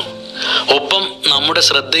ചിലവഴിക്കുന്നു. ഒപ്പം നമ്മുടെ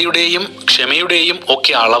ശ്രദ്ധയുടെയും ക്ഷമയുടെയും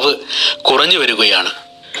ഒക്കെ അളവ് കുറഞ്ഞു വരികയാണ്.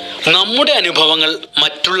 നമ്മുടെ അനുഭവങ്ങൾ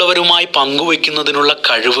മറ്റുള്ളവരുമായി പങ്കുവയ്ക്കുന്നതിനുള്ള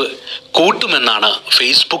കഴിവ് കൂട്ടുമെന്നാണ്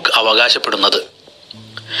ഫേസ്ബുക്ക് അവകാശപ്പെടുന്നത്.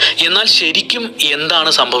 എന്നാൽ ശരിക്കും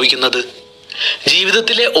എന്താണ് സംഭവിക്കുന്നത്?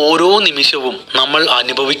 ജീവിതത്തിലെ ഓരോ നിമിഷവും നമ്മൾ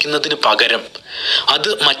അനുഭവിക്കുന്നതിന് പകരം അത്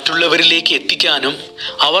മറ്റുള്ളവരിലേക്ക് എത്തിക്കാനും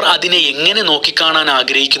അവർ അതിനെ എങ്ങനെ നോക്കിക്കാണാൻ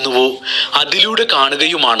ആഗ്രഹിക്കുന്നുവോ അതിലൂടെ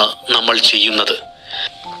കാണുകയുമാണ് നമ്മൾ ചെയ്യുന്നത്.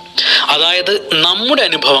 അതായത് നമ്മുടെ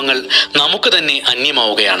അനുഭവങ്ങൾ നമുക്ക് തന്നെ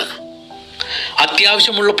അന്യമാവുകയാണ്.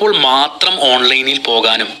 അത്യാവശ്യമുള്ളപ്പോൾ മാത്രം ഓൺലൈനിൽ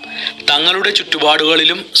പോകാനും തങ്ങളുടെ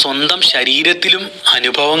ചുറ്റുപാടുകളിലും സ്വന്തം ശരീരത്തിലും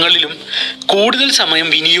അനുഭവങ്ങളിലും കൂടുതൽ സമയം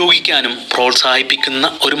വിനിയോഗിക്കാനും പ്രോത്സാഹിപ്പിക്കുന്ന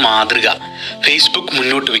ഒരു മാതൃക ഫേസ്ബുക്ക്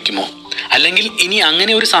മുന്നോട്ട് വയ്ക്കുമോ? അല്ലെങ്കിൽ ഇനി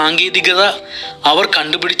അങ്ങനെ ഒരു സാങ്കേതികത അവർ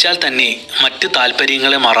കണ്ടുപിടിച്ചാൽ തന്നെ മറ്റ്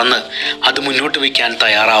താല്പര്യങ്ങളെ മറന്ന് അത് മുന്നോട്ട് വയ്ക്കാൻ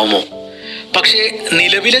തയ്യാറാവുമോ? പക്ഷേ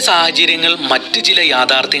നിലവിലെ സാഹചര്യങ്ങൾ മറ്റ് ചില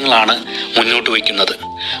യാഥാർത്ഥ്യങ്ങളാണ് മുന്നോട്ട് വയ്ക്കുന്നത്.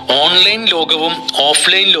 ഓൺലൈൻ ലോകവും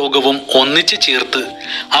ഓഫ്ലൈൻ ലോകവും ഒന്നിച്ച് ചേർത്ത്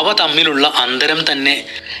അവ തമ്മിലുള്ള അന്തരം തന്നെ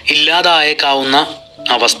ഇല്ലാതായേക്കാവുന്ന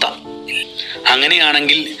അവസ്ഥ.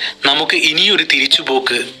 അങ്ങനെയാണെങ്കിൽ നമുക്ക് ഇനിയൊരു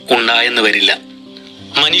തിരിച്ചുപോക്ക് ഉണ്ടായെന്ന് വരില്ല.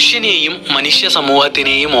 മനുഷ്യനെയും മനുഷ്യ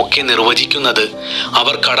സമൂഹത്തിനെയും ഒക്കെ നിർവചിക്കുന്നത്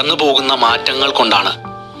അവർ കടന്നു പോകുന്ന മാറ്റങ്ങൾ കൊണ്ടാണ്.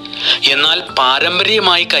 എന്നാൽ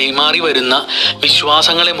പാരമ്പര്യമായി കൈമാറി വരുന്ന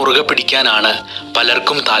വിശ്വാസങ്ങളെ മുറുകെ പിടിക്കാനാണ്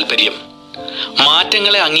പലർക്കും താല്പര്യം.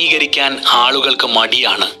 മാറ്റങ്ങളെ അംഗീകരിക്കാൻ ആളുകൾക്ക്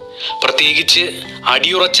മടിയാണ്, പ്രത്യേകിച്ച്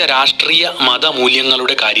അടിയുറച്ച രാഷ്ട്രീയ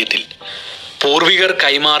മതമൂല്യങ്ങളുടെ കാര്യത്തിൽ. പൂർവികർ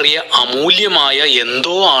കൈമാറിയ അമൂല്യമായ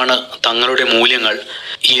എന്തോ ആണ് തങ്ങളുടെ മൂല്യങ്ങൾ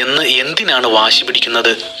എന്ന് എന്തിനാണ് വാശി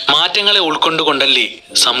പിടിക്കുന്നത്? മാറ്റങ്ങളെ ഉൾക്കൊണ്ടുകൊണ്ടല്ലേ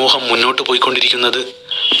സമൂഹം മുന്നോട്ട് പോയിക്കൊണ്ടിരിക്കുന്നത്?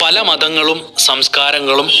 പല മതങ്ങളും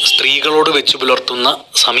സംസ്കാരങ്ങളും സ്ത്രീകളോട് വെച്ചു പുലർത്തുന്ന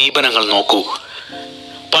സമീപനങ്ങൾ നോക്കൂ.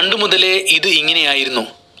 പണ്ടു മുതലേ ഇത് ഇങ്ങനെയായിരുന്നു,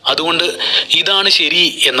 അതുകൊണ്ട് ഇതാണ് ശരി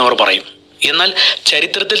എന്നവർ പറയും. എന്നാൽ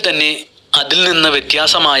ചരിത്രത്തിൽ തന്നെ അതിൽ നിന്ന്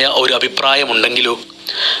വ്യത്യാസമായ ഒരു അഭിപ്രായമുണ്ടെങ്കിലോ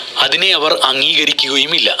അതിനെ അവർ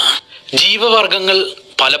അംഗീകരിക്കുകയുമില്ല. ജീവവർഗങ്ങൾ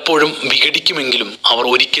പലപ്പോഴും വിഘടിക്കുമെങ്കിലും അവർ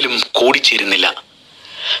ഒരിക്കലും കൂടിച്ചേരുന്നില്ല.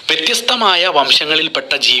 വ്യത്യസ്തമായ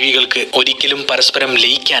വംശങ്ങളിൽപ്പെട്ട ജീവികൾക്ക് ഒരിക്കലും പരസ്പരം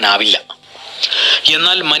ലയിക്കാനാവില്ല.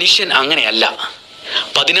 എന്നാൽ മനുഷ്യൻ അങ്ങനെയല്ല.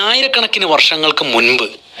 പതിനായിരക്കണക്കിന് വർഷങ്ങൾക്ക് മുൻപ്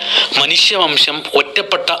മനുഷ്യവംശം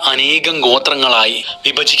ഒറ്റപ്പെട്ട അനേകം ഗോത്രങ്ങളായി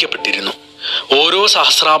വിഭജിക്കപ്പെട്ടിരുന്നു. ഓരോ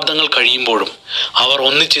സഹസ്രാബ്ദങ്ങൾ കഴിയുമ്പോഴും അവർ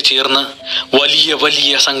ഒന്നിച്ചു ചേർന്ന് വലിയ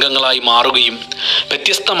വലിയ സംഘങ്ങളായി മാറുകയും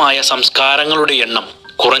വ്യത്യസ്തമായ സംസ്കാരങ്ങളുടെ എണ്ണം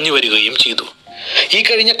കുറഞ്ഞു വരികയും ചെയ്തു. ഈ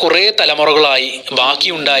കഴിഞ്ഞ കുറേ തലമുറകളായി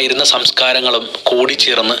ബാക്കിയുണ്ടായിരുന്ന സംസ്കാരങ്ങളും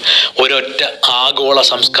കൂടിച്ചേർന്ന് ഒരൊറ്റ ആഗോള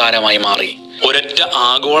സംസ്കാരമായി മാറി. ഒരൊറ്റ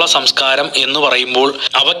ആഗോള സംസ്കാരം എന്ന് പറയുമ്പോൾ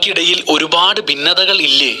അവയ്ക്കിടയിൽ ഒരുപാട് ഭിന്നതകൾ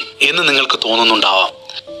ഇല്ലേ എന്ന് നിങ്ങൾക്ക് തോന്നുന്നുണ്ടാവാം.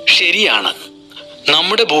 ശരിയാണ്.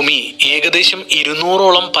 നമ്മുടെ ഭൂമി ഏകദേശം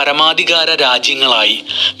 200ഓളം പരമാധികാര രാജ്യങ്ങളായി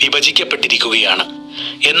വിഭജിക്കപ്പെട്ടിരിക്കുകയാണ്.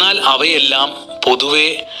 എന്നാൽ അവയെല്ലാം പൊതുവെ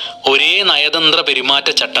ഒരേ നയതന്ത്ര പെരുമാറ്റ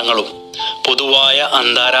ചട്ടങ്ങളും പൊതുവായ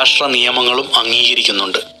അന്താരാഷ്ട്ര നിയമങ്ങളും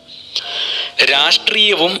അംഗീകരിക്കുന്നുണ്ട്.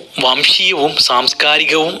 രാഷ്ട്രീയവും വംശീയവും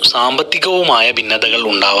സാംസ്കാരികവും സാമ്പത്തികവുമായ ഭിന്നതകൾ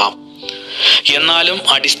ഉണ്ടാവാം. എന്നാലും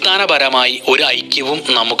അടിസ്ഥാനപരമായി ഒരു ഐക്യവും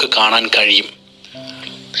നമുക്ക് കാണാൻ കഴിയും.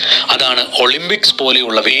 അതാണ് ഒളിമ്പിക്സ്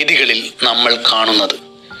പോലെയുള്ള വേദികളിൽ നമ്മൾ കാണുന്നത്.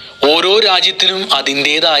 ഓരോ രാജ്യത്തിനും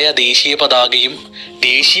അതിൻ്റേതായ ദേശീയ പതാകയും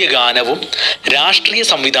ദേശീയ ഗാനവും രാഷ്ട്രീയ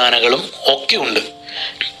സംവിധാനങ്ങളും ഒക്കെ ഉണ്ട്.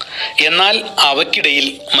 എന്നാൽ അവയ്ക്കിടയിൽ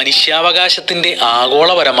മനുഷ്യാവകാശത്തിൻ്റെ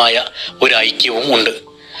ആഗോളപരമായ ഒരു ഐക്യവും ഉണ്ട്.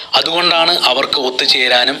 അതുകൊണ്ടാണ് അവർക്ക്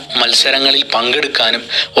ഒത്തുചേരാനും മത്സരങ്ങളിൽ പങ്കെടുക്കാനും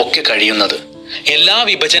ഒക്കെ കഴിയുന്നത്. എല്ലാ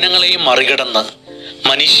വിഭജനങ്ങളെയും മറികടന്ന്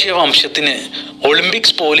മനുഷ്യവംശത്തിന്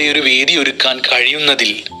ഒളിമ്പിക്സ് പോലെയൊരു വേദി ഒരുക്കാൻ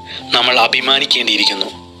കഴിയുന്നതിൽ നമ്മൾ അഭിമാനിക്കേണ്ടിയിരിക്കുന്നു.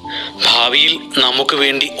 ഭാവിയിൽ നമുക്ക്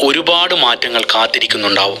വേണ്ടി ഒരുപാട് മാറ്റങ്ങൾ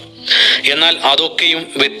കാത്തിരിക്കുന്നുണ്ടാവും. എന്നാൽ അതൊക്കെയും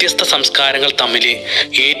വ്യത്യസ്ത സംസ്കാരങ്ങൾ തമ്മിലെ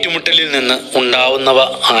ഏറ്റുമുട്ടലിൽ നിന്ന് ഉണ്ടാവുന്നവ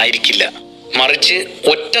ആയിരിക്കില്ല. മറിച്ച്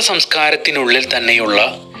ഒറ്റ സംസ്കാരത്തിനുള്ളിൽ തന്നെയുള്ള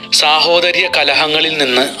സാഹോദര്യ കലഹങ്ങളിൽ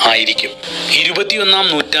നിന്ന് ആയിരിക്കും. 21ാം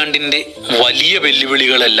നൂറ്റാണ്ടിൻ്റെ വലിയ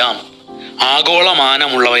വെല്ലുവിളികളെല്ലാം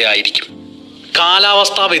ആഗോളമാനമുള്ളവയായിരിക്കും.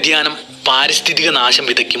 കാലാവസ്ഥാ വ്യതിയാനം പാരിസ്ഥിതിക നാശം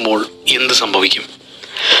വിതയ്ക്കുമ്പോൾ എന്ത് സംഭവിക്കും?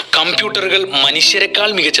 കമ്പ്യൂട്ടറുകൾ മനുഷ്യരെക്കാൾ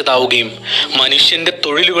മികച്ചതാവുകയും മനുഷ്യന്റെ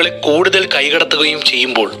തൊഴിലുകളെ കൂടുതൽ കൈകടത്തുകയും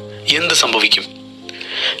ചെയ്യുമ്പോൾ എന്ത് സംഭവിക്കും?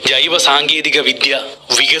 ജൈവ സാങ്കേതിക വിദ്യ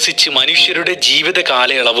വികസിച്ച് മനുഷ്യരുടെ ജീവിത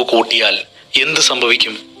കാലയളവ് കൂട്ടിയാൽ എന്ത്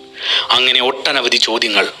സംഭവിക്കും? അങ്ങനെ ഒട്ടനവധി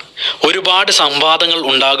ചോദ്യങ്ങൾ, ഒരുപാട് സംവാദങ്ങൾ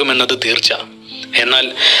ഉണ്ടാകുമെന്നത് തീർച്ച. എന്നാൽ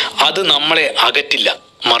അത് നമ്മളെ അകറ്റില്ല,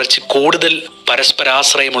 മറിച്ച് കൂടുതൽ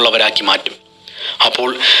പരസ്പരാശ്രയമുള്ളവരാക്കി മാറ്റും. അപ്പോൾ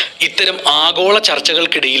ഇത്തരം ആഗോള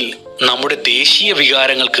ചർച്ചകൾക്കിടയിൽ നമ്മുടെ ദേശീയ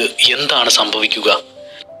വികാരങ്ങൾക്ക് എന്താണ് സംഭവിക്കുക?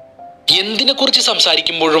 എന്തിനെക്കുറിച്ച്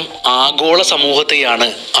സംസാരിക്കുമ്പോഴും ആഗോള സമൂഹത്തെയാണ്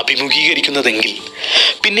അഭിമുഖീകരിക്കുന്നതെങ്കിൽ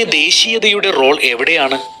പിന്നെ ദേശീയതയുടെ റോൾ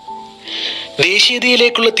എവിടെയാണ്?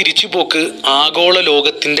 ദേശീയതയിലേക്കുള്ള തിരിച്ചുപോക്ക് ആഗോള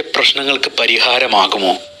ലോകത്തിൻ്റെ പ്രശ്നങ്ങൾക്ക്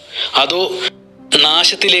പരിഹാരമാകുമോ? അതോ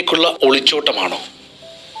നാശത്തിലേക്കുള്ള ഒളിച്ചോട്ടമാണോ?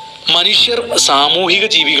 മനുഷ്യർ സാമൂഹിക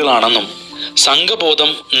ജീവികളാണെന്നും സംഘബോധം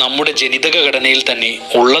നമ്മുടെ ജനിതക ഘടനയിൽ തന്നെ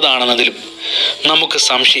ഉള്ളതാണെന്നതിലും നമുക്ക്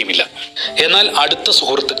സംശയമില്ല. എന്നാൽ അടുത്ത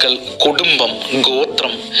സുഹൃത്തുക്കൾ, കുടുംബം,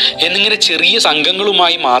 ഗോത്രം എന്നിങ്ങനെ ചെറിയ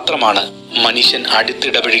സംഘങ്ങളുമായി മാത്രമാണ് മനുഷ്യൻ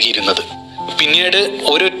അടുത്തിടപഴകിയിരുന്നത്. പിന്നീട്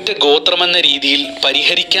ഒരൊറ്റ ഗോത്രമെന്ന രീതിയിൽ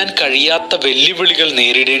പരിഹരിക്കാൻ കഴിയാത്ത വെല്ലുവിളികൾ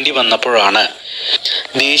നേരിടേണ്ടി വന്നപ്പോഴാണ്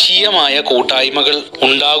ദേശീയമായ കൂട്ടായ്മകൾ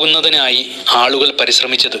ഉണ്ടാകുന്നതിനായി ആളുകൾ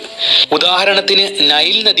പരിശ്രമിച്ചത്. ഉദാഹരണത്തിന്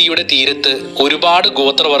നൈൽ നദിയുടെ തീരത്ത് ഒരുപാട്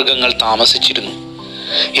ഗോത്രവർഗങ്ങൾ താമസിച്ചിരുന്നു.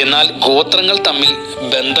 എന്നാൽ ഗോത്രങ്ങൾ തമ്മിൽ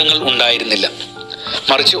ബന്ധങ്ങൾ ഉണ്ടായിരുന്നില്ല.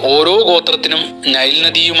 മറിച്ച് ഓരോ ഗോത്രത്തിനും നൈൽ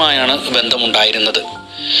നദിയുമായാണ് ബന്ധമുണ്ടായിരുന്നത്.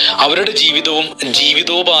 അവരുടെ ജീവിതവും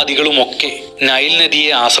ജീവിതോപാധികളുമൊക്കെ നൈൽ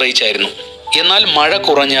നദിയെ ആശ്രയിച്ചായിരുന്നു. എന്നാൽ മഴ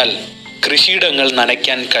കുറഞ്ഞാൽ കൃഷിയിടങ്ങൾ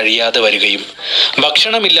നനയ്ക്കാൻ കഴിയാതെ വരികയും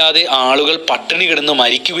ഭക്ഷണമില്ലാതെ ആളുകൾ പട്ടിണി കിടന്ന്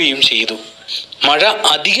മരിക്കുകയും ചെയ്തു. മഴ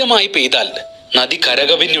അധികമായി പെയ്താൽ നദി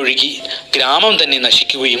കരകവിഞ്ഞൊഴുകി ഗ്രാമം തന്നെ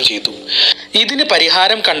നശിക്കുകയും ചെയ്തു. ഇതിന്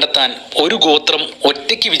പരിഹാരം കണ്ടെത്താൻ ഒരു ഗോത്രം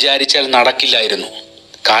ഒറ്റയ്ക്ക് വിചാരിച്ചാൽ നടക്കില്ലായിരുന്നു.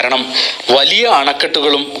 കാരണം വലിയ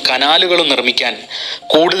അണക്കെട്ടുകളും കനാലുകളും നിർമ്മിക്കാൻ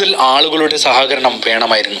കൂടുതൽ ആളുകളുടെ സഹകരണം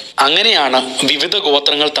വേണമായിരുന്നു. അങ്ങനെയാണ് വിവിധ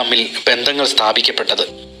ഗോത്രങ്ങൾ തമ്മിൽ ബന്ധങ്ങൾ സ്ഥാപിക്കപ്പെട്ടത്.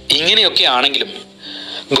 ഇങ്ങനെയൊക്കെ ആണെങ്കിലും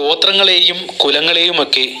ഗോത്രങ്ങളെയും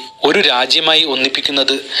കുലങ്ങളെയുമൊക്കെ ഒരു രാജ്യമായി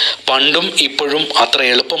ഒന്നിപ്പിക്കുന്നത് പണ്ടും ഇപ്പോഴും അത്ര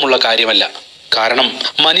എളുപ്പമുള്ള കാര്യമല്ല. കാരണം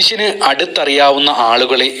മനുഷ്യന് അടുത്തറിയാവുന്ന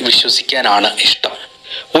ആളുകളെ വിശ്വസിക്കാനാണ് ഇഷ്ടം.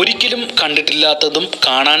 ഒരിക്കലും കണ്ടിട്ടില്ലാത്തതും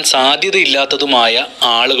കാണാൻ സാധ്യതയില്ലാത്തതുമായ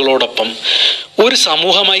ആളുകളോടൊപ്പം ഒരു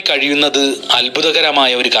സമൂഹമായി കഴിയുന്നത്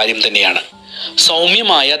അത്ഭുതകരമായ ഒരു കാര്യം തന്നെയാണ്.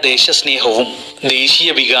 സൗമ്യമായ ദേശസ്നേഹവും ദേശീയ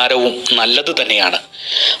വികാരവും നല്ലത് തന്നെയാണ്.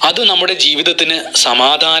 അത് നമ്മുടെ ജീവിതത്തിന്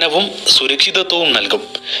സമാധാനവും സുരക്ഷിതത്വവും നൽകും.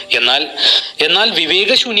 എന്നാൽ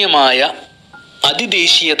വിവേകശൂന്യമായ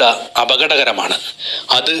അതിദേശീയത അപകടകരമാണ്.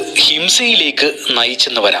 അത് ഹിംസയിലേക്ക്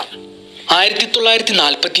നയിച്ചെന്ന് വരാം.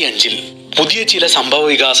 1945 പുതിയ ചില സംഭവ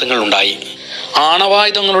വികാസങ്ങൾ ഉണ്ടായി.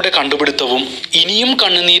 ആണവായുധങ്ങളുടെ കണ്ടുപിടുത്തവും ഇനിയും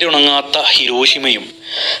കണ്ണുനീരുണങ്ങാത്ത ഹിരോഷിമയും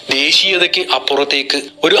ദേശീയതയ്ക്ക് അപ്പുറത്തേക്ക്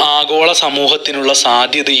ഒരു ആഗോള സമൂഹത്തിനുള്ള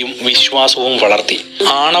സാധ്യതയും വിശ്വാസവും വളർത്തി.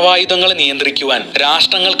 ആണവായുധങ്ങളെ നിയന്ത്രിക്കുവാൻ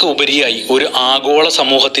രാഷ്ട്രങ്ങൾക്ക് ഉപരിയായി ഒരു ആഗോള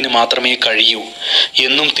സമൂഹത്തിന് മാത്രമേ കഴിയൂ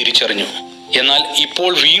എന്നും തിരിച്ചറിഞ്ഞു. എന്നാൽ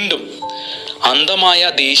ഇപ്പോൾ വീണ്ടും അന്ധമായ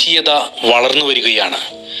ദേശീയത വളർന്നു വരികയാണ്.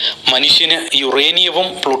 മനുഷ്യന് യുറേനിയവും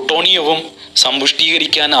പ്ലുട്ടോണിയവും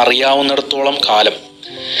സമ്പുഷ്ടീകരിക്കാൻ അറിയാവുന്നിടത്തോളം കാലം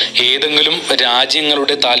ഏതെങ്കിലും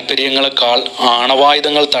രാജ്യങ്ങളുടെ താൽപ്പര്യങ്ങളെക്കാൾ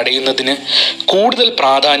ആണവായുധങ്ങൾ തടയുന്നതിന് കൂടുതൽ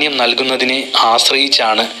പ്രാധാന്യം നൽകുന്നതിനെ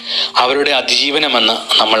ആശ്രയിച്ചാണ് അവരുടെ അതിജീവനമെന്ന്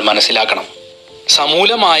നമ്മൾ മനസ്സിലാക്കണം.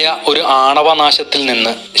 സമൂലമായ ഒരു ആണവനാശത്തിൽ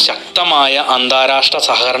നിന്ന് ശക്തമായ അന്താരാഷ്ട്ര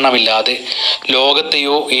സഹകരണമില്ലാതെ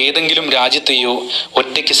ലോകത്തെയോ ഏതെങ്കിലും രാജ്യത്തെയോ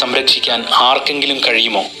ഒറ്റയ്ക്ക് സംരക്ഷിക്കാൻ ആർക്കെങ്കിലും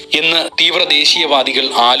കഴിയുമോ എന്ന് തീവ്ര ദേശീയവാദികൾ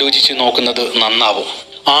ആലോചിച്ച് നോക്കുന്നത് നന്നാവും.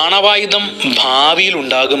 ആണവായുധം ഭാവിയിൽ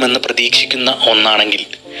ഉണ്ടാകുമെന്ന് പ്രതീക്ഷിക്കുന്ന ഒന്നാണെങ്കിൽ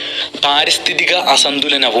പാരിസ്ഥിതിക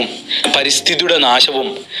അസന്തുലനവും പരിസ്ഥിതിയുടെ നാശവും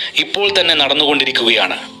ഇപ്പോൾ തന്നെ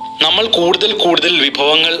നടന്നുകൊണ്ടിരിക്കുകയാണ്. നമ്മൾ കൂടുതൽ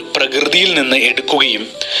വിഭവങ്ങൾ പ്രകൃതിയിൽ നിന്ന് എടുക്കുകയും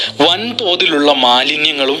വൻതോതിലുള്ള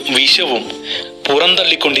മാലിന്യങ്ങളും വിഷവും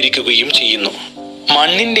പുറന്തള്ളിക്കൊണ്ടിരിക്കുകയും ചെയ്യുന്നു.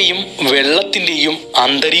 മണ്ണിൻ്റെയും വെള്ളത്തിൻ്റെയും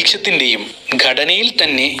അന്തരീക്ഷത്തിൻ്റെയും ഘടനയിൽ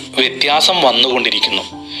തന്നെ വ്യത്യാസം വന്നുകൊണ്ടിരിക്കുന്നു.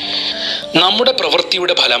 നമ്മുടെ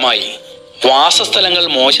പ്രവൃത്തിയുടെ ഫലമായി വാസസ്ഥലങ്ങൾ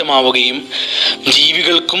മോശമാവുകയും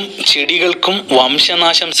ജീവികൾക്കും ചെടികൾക്കും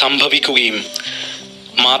വംശനാശം സംഭവിക്കുകയും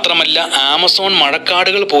മാത്രമല്ല ആമസോൺ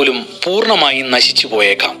മഴക്കാടുകൾ പോലും പൂർണ്ണമായും നശിച്ചു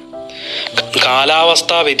പോയേക്കാം.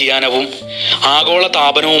 കാലാവസ്ഥാ വ്യതിയാനവും ആഗോള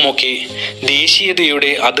താപനവുമൊക്കെ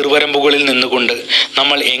ദേശീയതയുടെ അതിർവരമ്പുകളിൽ നിന്നുകൊണ്ട്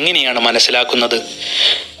നമ്മൾ എങ്ങനെയാണ് മനസ്സിലാക്കുന്നത്?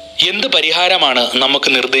 എന്ത് പരിഹാരമാണ്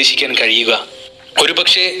നമുക്ക് നിർദ്ദേശിക്കാൻ കഴിയുക?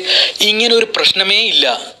 ഒരുപക്ഷെ ഇങ്ങനൊരു പ്രശ്നമേ ഇല്ല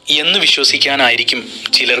എന്ന് വിശ്വസിക്കാനായിരിക്കും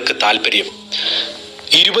ചിലർക്ക് താല്പര്യം.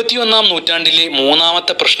 21-ാം നൂറ്റാണ്ടിലെ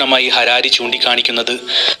മൂന്നാമത്തെ പ്രശ്നമായി ഹരാരി ചൂണ്ടിക്കാണിക്കുന്നത്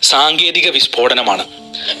സാങ്കേതിക വിസ്ഫോടനമാണ്.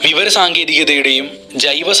 വിവരസാങ്കേതികതയുടെയും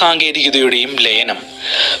ജൈവ സാങ്കേതികതയുടെയും ലയനം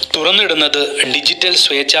തുറന്നിടുന്നത് ഡിജിറ്റൽ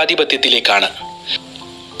സ്വേച്ഛാധിപത്യത്തിലേക്കാണ്.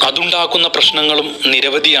 അതുണ്ടാക്കുന്ന പ്രശ്നങ്ങളും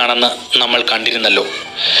നിരവധിയാണെന്ന് നമ്മൾ കണ്ടിരുന്നല്ലോ.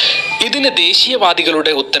 ഇതിന്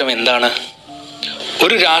ദേശീയവാദികളുടെ ഉത്തരം എന്താണ്?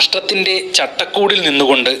 ഒരു രാഷ്ട്രത്തിൻ്റെ ചട്ടക്കൂടിൽ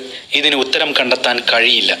നിന്നുകൊണ്ട് ഇതിന് ഉത്തരം കണ്ടെത്താൻ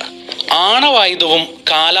കഴിയില്ല. ആണവായുധവും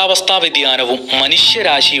കാലാവസ്ഥാ വ്യതിയാനവും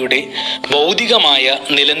മനുഷ്യരാശിയുടെ ഭൗതികമായ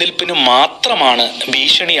നിലനിൽപ്പിന് മാത്രമാണ്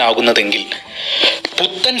ഭീഷണിയാകുന്നതെങ്കിൽ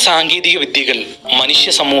പുത്തൻ സാങ്കേതിക വിദ്യകൾ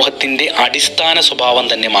മനുഷ്യ സമൂഹത്തിൻ്റെ അടിസ്ഥാന സ്വഭാവം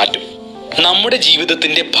തന്നെ മാറ്റും. നമ്മുടെ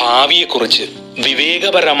ജീവിതത്തിൻ്റെ ഭാവിയെക്കുറിച്ച്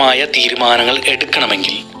വിവേകപരമായ തീരുമാനങ്ങൾ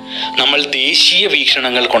എടുക്കണമെങ്കിൽ നമ്മൾ ദേശീയ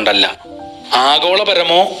വീക്ഷണങ്ങൾ കൊണ്ടല്ല,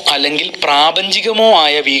 ആഗോളപരമോ അല്ലെങ്കിൽ പ്രാപഞ്ചികമോ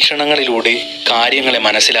ആയ വീക്ഷണങ്ങളിലൂടെ കാര്യങ്ങളെ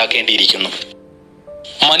മനസ്സിലാക്കേണ്ടിയിരിക്കുന്നു.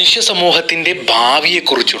 മനുഷ്യ സമൂഹത്തിൻ്റെ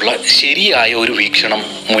ഭാവിയെക്കുറിച്ചുള്ള ശരിയായ ഒരു വീക്ഷണം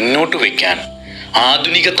മുന്നോട്ട് വയ്ക്കാൻ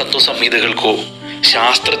ആധുനിക തത്വസംഹിതകൾക്കോ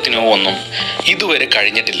ശാസ്ത്രത്തിനോ ഒന്നും ഇതുവരെ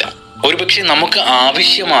കഴിഞ്ഞിട്ടില്ല. ഒരുപക്ഷെ നമുക്ക്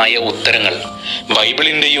ആവശ്യമായ ഉത്തരങ്ങൾ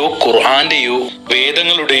ബൈബിളിൻ്റെയോ ഖുർആന്റെയോ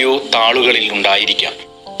വേദങ്ങളുടെയോ താളുകളിൽ ഉണ്ടായിരിക്കാം.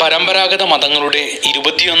 പരമ്പരാഗത മതങ്ങളുടെ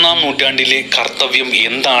 21-ാം നൂറ്റാണ്ടിലെ കർത്തവ്യം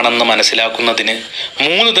എന്താണെന്ന് മനസ്സിലാക്കുന്നതിന്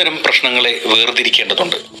 3 തരം പ്രശ്നങ്ങളെ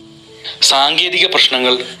വേർതിരിക്കേണ്ടതുണ്ട്. സാങ്കേതിക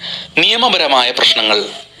പ്രശ്നങ്ങൾ, നിയമപരമായ പ്രശ്നങ്ങൾ,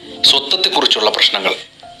 സ്വത്വത്തെക്കുറിച്ചുള്ള പ്രശ്നങ്ങൾ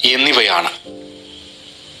എന്നിവയാണ്.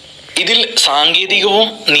 ഇതിൽ സാങ്കേതികവും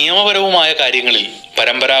നിയമപരവുമായ കാര്യങ്ങളിൽ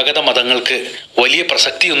പരമ്പരാഗത മതങ്ങൾക്ക് വലിയ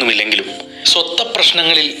പ്രസക്തിയൊന്നുമില്ലെങ്കിലും സ്വത്വ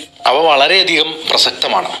പ്രശ്നങ്ങളിൽ അവ വളരെയധികം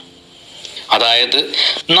പ്രസക്തമാണ്. അതായത്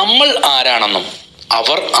നമ്മൾ ആരാണെന്നും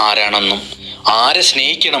അവർ ആരാണെന്നും ആരെ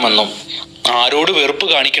സ്നേഹിക്കണമെന്നും ആരോട് വെറുപ്പ്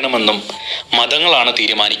കാണിക്കണമെന്നും മതങ്ങളാണ്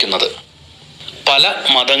തീരുമാനിക്കുന്നത്. പല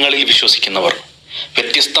മതങ്ങളിൽ വിശ്വസിക്കുന്നവർ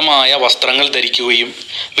വ്യത്യസ്തമായ വസ്ത്രങ്ങൾ ധരിക്കുകയും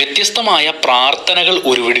വ്യത്യസ്തമായ പ്രാർത്ഥനകൾ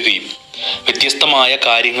ഉരുവിടുകയും വ്യത്യസ്തമായ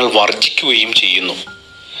കാര്യങ്ങൾ വർജിക്കുകയും ചെയ്യുന്നു.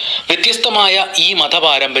 വ്യത്യസ്തമായ ഈ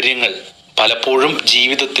മതപാരമ്പര്യങ്ങൾ പലപ്പോഴും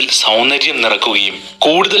ജീവിതത്തിൽ സൗന്ദര്യം നിറക്കുകയും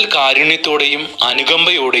കൂടുതൽ കാരുണ്യത്തോടെയും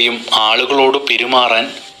അനുകമ്പയോടെയും ആളുകളോട് പെരുമാറാൻ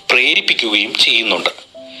പ്രേരിപ്പിക്കുകയും ചെയ്യുന്നുണ്ട്.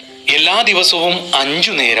 എല്ലാ ദിവസവും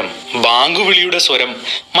 5 നേരം ബാങ്കുവിളിയുടെ സ്വരം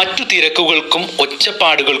മറ്റു തിരക്കുകൾക്കും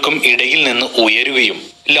ഒച്ചപ്പാടുകൾക്കും ഇടയിൽ നിന്ന് ഉയരുകയും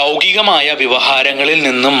ലൗകികമായ വ്യവഹാരങ്ങളിൽ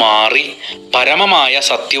നിന്ന് മാറി പരമമായ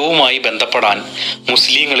സത്യവുമായി ബന്ധപ്പെടാൻ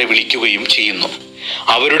മുസ്ലിങ്ങളെ വിളിക്കുകയും ചെയ്യുന്നു.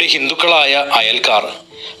 അവരുടെ ഹിന്ദുക്കളായ അയൽക്കാർ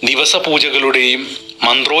ദിവസപൂജകളുടെയും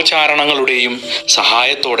മന്ത്രോച്ചാരണങ്ങളുടെയും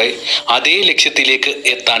സഹായത്തോടെ അതേ ലക്ഷ്യത്തിലേക്ക്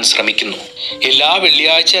എത്താൻ ശ്രമിക്കുന്നു. എല്ലാ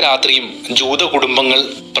വെള്ളിയാഴ്ച രാത്രിയും ജൂത കുടുംബങ്ങൾ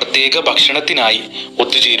പ്രത്യേക ഭക്ഷണത്തിനായി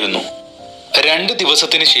ഒത്തുചേരുന്നു. 2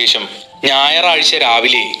 ദിവസത്തിനു ശേഷം ഞായറാഴ്ച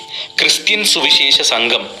രാവിലെ ക്രിസ്ത്യൻ സുവിശേഷ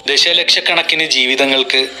സംഘം ദശലക്ഷക്കണക്കിന്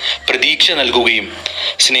ജീവിതങ്ങൾക്ക് പ്രതീക്ഷ നൽകുകയും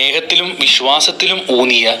സ്നേഹത്തിലും വിശ്വാസത്തിലും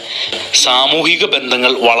ഊന്നിയ സാമൂഹിക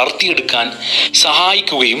ബന്ധങ്ങൾ വളർത്തിയെടുക്കാൻ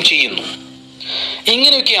സഹായിക്കുകയും ചെയ്യുന്നു.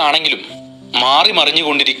 ഇങ്ങനെയൊക്കെ ആണെങ്കിലും മാറി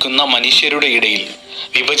മറിഞ്ഞുകൊണ്ടിരിക്കുന്ന മനുഷ്യരുടെ ഇടയിൽ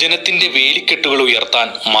വിഭജനത്തിന്റെ വേലിക്കെട്ടുകൾ ഉയർത്താൻ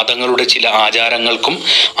മതങ്ങളുടെ ചില ആചാരങ്ങൾക്കും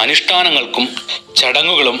അനുഷ്ഠാനങ്ങൾക്കും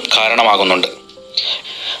ചടങ്ങുകളും കാരണമാകുന്നുണ്ട്.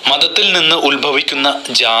 മതത്തിൽ നിന്ന് ഉത്ഭവിക്കുന്ന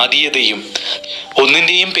ജാതീയതയും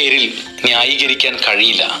ഒന്നിൻ്റെയും പേരിൽ ന്യായീകരിക്കാൻ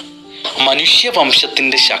കഴിയില്ല.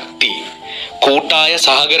 മനുഷ്യവംശത്തിന്റെ ശക്തി കൂട്ടായ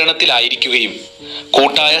സഹകരണത്തിലായിരിക്കുകയും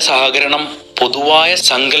കൂട്ടായ സഹകരണം പൊതുവായ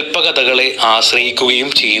സങ്കല്പകഥകളെ ആശ്രയിക്കുകയും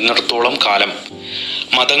ചെയ്യുന്നിടത്തോളം കാലം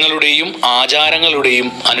മതങ്ങളുടെയും ആചാരങ്ങളുടെയും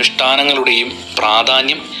അനുഷ്ഠാനങ്ങളുടെയും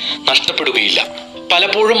പ്രാധാന്യം നഷ്ടപ്പെടുകയില്ല.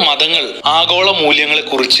 പലപ്പോഴും മതങ്ങൾ ആഗോള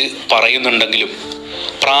മൂല്യങ്ങളെക്കുറിച്ച് പറയുന്നുണ്ടെങ്കിലും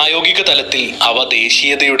പ്രായോഗിക തലത്തിൽ അവ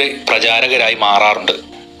ദേശീയതയുടെ പ്രചാരകരായി മാറാറുണ്ട്.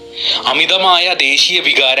 അമിതമായ ദേശീയ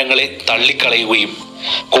വികാരങ്ങളെ തള്ളിക്കളയുകയും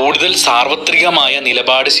കൂടുതൽ സാർവത്രികമായ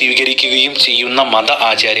നിലപാട് സ്വീകരിക്കുകയും ചെയ്യുന്ന മത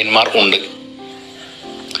ആചാര്യന്മാർ ഉണ്ട്.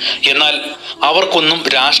 എന്നാൽ അവർക്കൊന്നും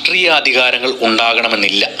രാഷ്ട്രീയ അധികാരങ്ങൾ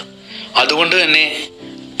ഉണ്ടാകണമെന്നില്ല. അതുകൊണ്ട് തന്നെ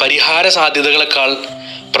പരിഹാര സാധ്യതകളെക്കാൾ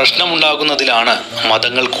പ്രശ്നമുണ്ടാകുന്നതിലാണ്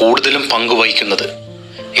മതങ്ങൾ കൂടുതലും പങ്കുവഹിക്കുന്നത്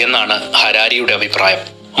എന്നാണ് ഹരാരിയുടെ അഭിപ്രായം.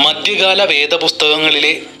 മധ്യകാല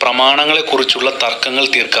വേദപുസ്തകങ്ങളിലെ പ്രമാണങ്ങളെക്കുറിച്ചുള്ള തർക്കങ്ങൾ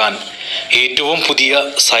തീർക്കാൻ ഏറ്റവും പുതിയ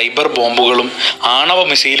സൈബർ ബോംബുകളും ആണവ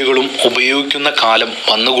മിസൈലുകളും ഉപയോഗിക്കുന്ന കാലം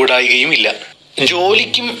വന്നുകൂടായികയുമില്ല.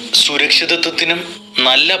 ജോലിക്കും സുരക്ഷിതത്വത്തിനും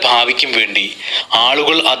നല്ല ഭാവിക്കും വേണ്ടി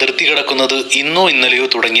ആളുകൾ അതിർത്തി കടക്കുന്നത് ഇന്നോ ഇന്നലെയോ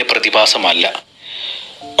തുടങ്ങിയ പ്രതിഭാസമല്ല.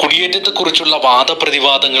 കുടിയേറ്റത്തെക്കുറിച്ചുള്ള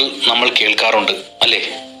വാദപ്രതിവാദങ്ങൾ നമ്മൾ കേൾക്കാറുണ്ട്, അല്ലേ?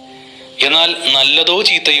 എന്നാൽ നല്ലതോ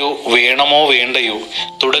ചീത്തയോ വേണമോ വേണ്ടയോ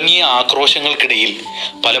തുടങ്ങിയ ആക്രോശങ്ങൾക്കിടയിൽ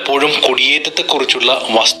പലപ്പോഴും കുടിയേറ്റത്തെക്കുറിച്ചുള്ള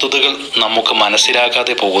വസ്തുതകൾ നമുക്ക്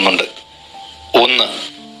മനസ്സിലാകാതെ പോകുന്നുണ്ട്. 1.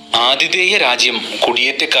 ആതിഥേയ രാജ്യം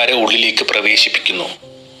കുടിയേറ്റക്കാരെ ഉള്ളിലേക്ക് പ്രവേശിപ്പിക്കുന്നു.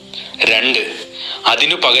 2.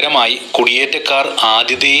 അതിനു പകരമായി കുടിയേറ്റക്കാർ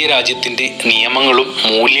ആതിഥേയ രാജ്യത്തിൻ്റെ നിയമങ്ങളും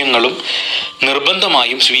മൂല്യങ്ങളും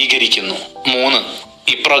നിർബന്ധമായും സ്വീകരിക്കുന്നു. 3.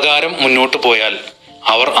 ഇപ്രകാരം മുന്നോട്ടു പോയാൽ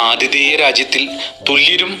അവർ ആതിഥേയ രാജ്യത്തിൽ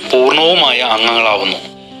തുല്യരും പൂർണ്ണവുമായ അംഗങ്ങളാവുന്നു.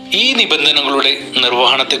 ഈ നിബന്ധനകളുടെ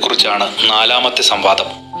നിർവഹണത്തെക്കുറിച്ചാണ് 4ാമത്തെ സംവാദം.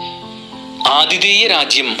 ആതിഥേയ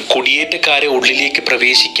രാജ്യം കുടിയേറ്റക്കാരെ ഉള്ളിലേക്ക്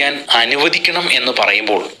പ്രവേശിക്കാൻ അനുവദിക്കണം എന്ന്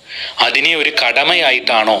പറയുമ്പോൾ അതിനെ ഒരു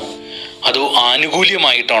കടമയായിട്ടാണോ അതോ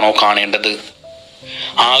ആനുകൂല്യമായിട്ടാണോ കാണേണ്ടത്?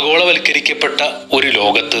 ആഗോളവൽക്കരിക്കപ്പെട്ട ഒരു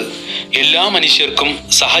ലോകത്ത് എല്ലാ മനുഷ്യർക്കും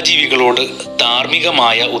സഹജീവികളോട്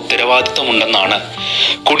ധാർമ്മികമായ ഉത്തരവാദിത്തമുണ്ടെന്നാണ്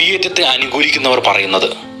കുടിയേറ്റത്തെ അനുകൂലിക്കുന്നവർ പറയുന്നത്.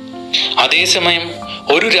 അതേസമയം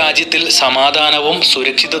ഒരു രാജ്യത്തിൽ സമാധാനവും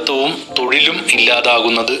സുരക്ഷിതത്വവും തൊഴിലും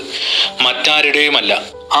ഇല്ലാതാകുന്നത് മറ്റാരുടെയുമല്ല,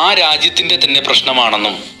 ആ രാജ്യത്തിൻ്റെ തന്നെ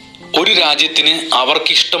പ്രശ്നമാണെന്നും ഒരു രാജ്യത്തിന്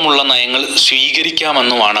അവർക്കിഷ്ടമുള്ള നയങ്ങൾ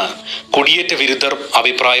സ്വീകരിക്കാമെന്നുമാണ് കുടിയേറ്റ വിരുദ്ധർ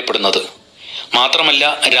അഭിപ്രായപ്പെടുന്നത്. മാത്രമല്ല,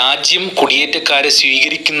 രാജ്യം കുടിയേറ്റക്കാരെ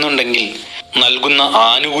സ്വീകരിക്കുന്നുണ്ടെങ്കിൽ നൽകുന്ന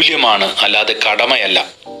ആനുകൂല്യമാണ്, അല്ലാതെ കടമയല്ല.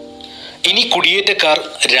 ഇനി കുടിയേറ്റക്കാർ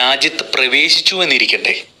രാജ്യത്ത് പ്രവേശിച്ചു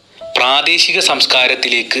എന്നിരിക്കട്ടെ, പ്രാദേശിക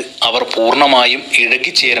സംസ്കാരത്തിലേക്ക് അവർ പൂർണ്ണമായും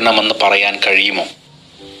ഇഴകിച്ചേരണമെന്ന് പറയാൻ കഴിയുമോ?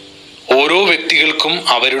 ഓരോ വ്യക്തികൾക്കും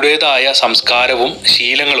അവരുടേതായ സംസ്കാരവും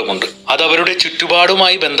ശീലങ്ങളുമുണ്ട്. അതവരുടെ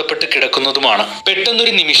ചുറ്റുപാടുമായി ബന്ധപ്പെട്ട് കിടക്കുന്നതുമാണ്.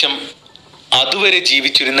 പെട്ടെന്നൊരു നിമിഷം അതുവരെ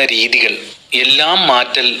ജീവിച്ചിരുന്ന രീതികൾ എല്ലാം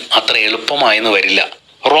മാറ്റൽ അത്ര എളുപ്പമായെന്ന് വരില്ല.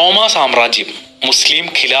 റോമ സാമ്രാജ്യം, മുസ്ലിം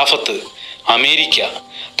ഖിലാഫത്ത്, അമേരിക്ക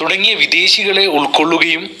തുടങ്ങിയ വിദേശികളെ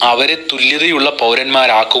ഉൾക്കൊള്ളുകയും അവരെ തുല്യതയുള്ള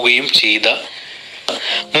പൗരന്മാരാക്കുകയും ചെയ്ത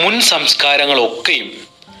മുൻ സംസ്കാരങ്ങളൊക്കെയും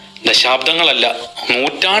ദശാബ്ദങ്ങളല്ല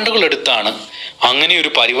നൂറ്റാണ്ടുകളെടുത്താണ് അങ്ങനെ ഒരു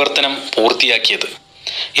പരിവർത്തനം പൂർത്തിയാക്കിയത്.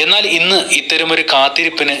 എന്നാൽ ഇന്ന് ഇത്തരമൊരു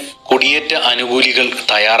കാത്തിരിപ്പിന് കുടിയേറ്റ അനുകൂലികൾ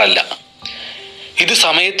തയ്യാറല്ല. ഇത്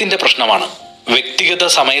സമയത്തിൻ്റെ പ്രശ്നമാണ്. വ്യക്തിഗത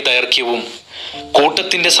സമയദൈർഘ്യവും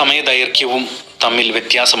കൂട്ടത്തിൻ്റെ സമയദൈർഘ്യവും തമ്മിൽ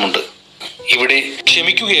വ്യത്യാസമുണ്ട്. ഇവിടെ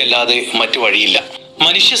ക്ഷമിക്കുകയല്ലാതെ മറ്റു വഴിയില്ല.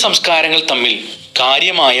 മനുഷ്യ സംസ്കാരങ്ങൾ തമ്മിൽ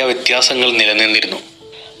കാര്യമായ വ്യത്യാസങ്ങൾ നിലനിന്നിരുന്നു.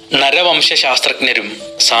 നരവംശാസ്ത്രജ്ഞരും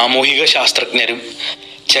സാമൂഹിക ശാസ്ത്രജ്ഞരും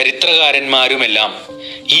ചരിത്രകാരന്മാരുമെല്ലാം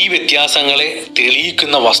ഈ വ്യത്യാസങ്ങളെ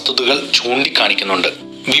തെളിയിക്കുന്ന വസ്തുതകൾ ചൂണ്ടിക്കാണിക്കുന്നുണ്ട്.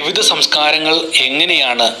 വിവിധ സംസ്കാരങ്ങൾ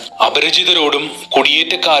എങ്ങനെയാണ് അപരിചിതരോടും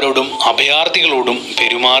കുടിയേറ്റക്കാരോടും അഭയാർത്ഥികളോടും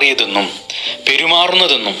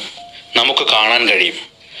പെരുമാറുന്നതെന്നും നമുക്ക് കാണാൻ കഴിയും.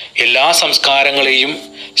 എല്ലാ സംസ്കാരങ്ങളെയും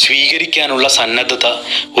സ്വീകരിക്കാനുള്ള സന്നദ്ധത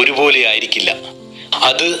ഒരുപോലെ ആയിരിക്കില്ല.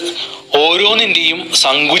 അത് ഓരോന്നിൻ്റെയും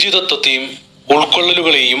സങ്കുചിതത്വത്തെയും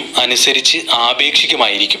ഉൾക്കൊള്ളലുകളെയും അനുസരിച്ച്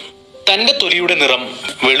ആപേക്ഷികമായിരിക്കും. തൻ്റെ തൊലിയുടെ നിറം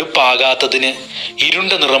വെളുപ്പാകാത്തതിന്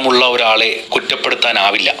ഇരുണ്ട നിറമുള്ള ഒരാളെ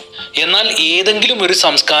കുറ്റപ്പെടുത്താനാവില്ല. എന്നാൽ ഏതെങ്കിലും ഒരു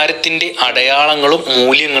സംസ്കാരത്തിൻ്റെ അടയാളങ്ങളും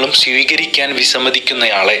മൂല്യങ്ങളും സ്വീകരിക്കാൻ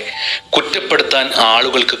വിസമ്മതിക്കുന്നയാളെ കുറ്റപ്പെടുത്താൻ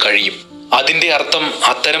ആളുകൾക്ക് കഴിയും. അതിൻ്റെ അർത്ഥം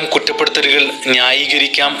അത്തരം കുറ്റപ്പെടുത്തലുകൾ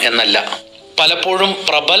ന്യായീകരിക്കാം എന്നല്ല. പലപ്പോഴും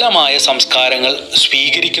പ്രബലമായ സംസ്കാരങ്ങൾ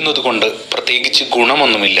സ്വീകരിക്കുന്നത് കൊണ്ട് പ്രത്യേകിച്ച്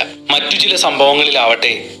ഗുണമൊന്നുമില്ല. മറ്റു ചില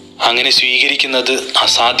സംഭവങ്ങളിലാവട്ടെ അങ്ങനെ സ്വീകരിക്കുന്നത്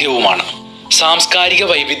അസാധ്യവുമാണ്. സാംസ്കാരിക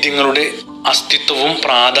വൈവിധ്യങ്ങളുടെ അസ്തിത്വവും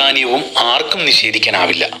പ്രാധാന്യവും ആർക്കും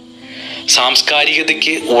നിഷേധിക്കാനാവില്ല.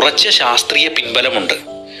 സാംസ്കാരികതയ്ക്ക് ഉറച്ച ശാസ്ത്രീയ പിൻബലമുണ്ട്.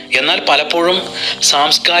 എന്നാൽ പലപ്പോഴും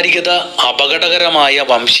സാംസ്കാരികത അപകടകരമായ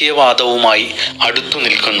വംശീയവാദവുമായി അടുത്തു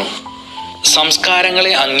നിൽക്കുന്നു.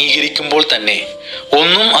 സംസ്കാരങ്ങളെ അംഗീകരിക്കുമ്പോൾ തന്നെ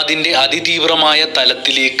ഒന്നും അതിൻ്റെ അതിതീവ്രമായ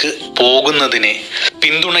തലത്തിലേക്ക് പോകുന്നതിനെ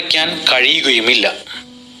പിന്തുണയ്ക്കാൻ കഴിയുകയുമില്ല.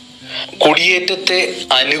 കുടിയേറ്റത്തെ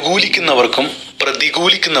അനുകൂലിക്കുന്നവർക്കും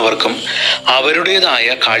പ്രതികൂലിക്കുന്നവർക്കും അവരുടേതായ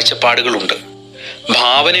കാഴ്ചപ്പാടുകളുണ്ട്.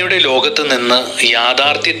 ഭാവനയുടെ ലോകത്ത് നിന്ന്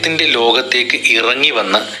യാഥാർത്ഥ്യത്തിൻ്റെ ലോകത്തേക്ക് ഇറങ്ങി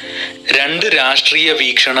വന്ന് രണ്ട് രാഷ്ട്രീയ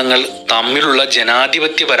വീക്ഷണങ്ങൾ തമ്മിലുള്ള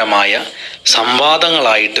ജനാധിപത്യപരമായ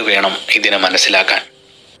സംവാദങ്ങളായിട്ട് വേണം ഇതിനെ മനസ്സിലാക്കാൻ.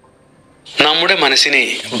 നമ്മുടെ മനസ്സിനെ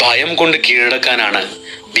ഭയം കൊണ്ട് കീഴടക്കാനാണ്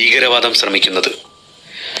ഭീകരവാദം ശ്രമിക്കുന്നത്.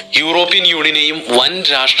 യൂറോപ്യൻ യൂണിയനെയും വൻ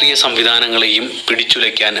രാഷ്ട്രീയ സംവിധാനങ്ങളെയും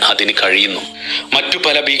പിടിച്ചുലയ്ക്കാൻ അതിന് കഴിയുന്നു. മറ്റു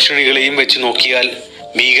പല ഭീഷണികളെയും വെച്ച് നോക്കിയാൽ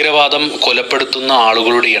ഭീകരവാദം കൊലപ്പെടുത്തുന്ന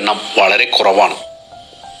ആളുകളുടെ എണ്ണം വളരെ കുറവാണ്.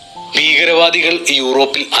 ഭീകരവാദികൾ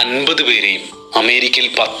യൂറോപ്പിൽ 50 പേരെയും അമേരിക്കയിൽ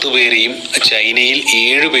 10 പേരെയും ചൈനയിൽ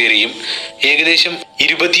 7 പേരെയും ഏകദേശം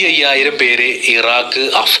 25,000 പേരെ Iraq,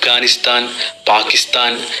 Afghanistan,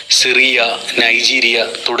 Pakistan, Syria, Nigeria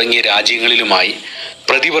തുടങ്ങിയ രാജ്യങ്ങളിലുമായി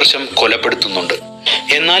പ്രതിവർഷം കൊലപ്പെടുത്തുന്നുണ്ട്.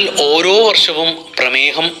 എന്നാൽ ഓരോ വർഷവും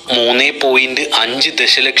പ്രമേഹം 3.5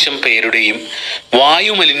 ദശലക്ഷം പേരുടെയും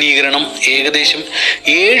വായുമലിനീകരണം ഏകദേശം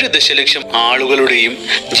 7 ദശലക്ഷം ആളുകളുടെയും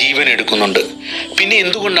ജീവൻ എടുക്കുന്നുണ്ട്. പിന്നെ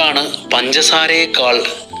എന്തുകൊണ്ടാണ് പഞ്ചസാരയേക്കാൾ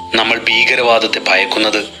നമ്മൾ ഭീകരവാദത്തെ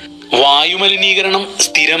ഭയക്കുന്നത്? വായുമലിനീകരണം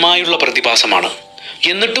സ്ഥിരമായുള്ള പ്രതിഭാസമാണ്.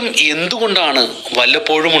 എന്നിട്ടും എന്തുകൊണ്ടാണ്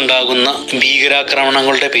വല്ലപ്പോഴും ഉണ്ടാകുന്ന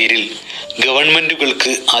ഭീകരാക്രമണങ്ങളുടെ പേരിൽ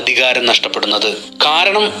ഗവൺമെന്റുകൾക്ക് അധികാരം നഷ്ടപ്പെടുന്നത്?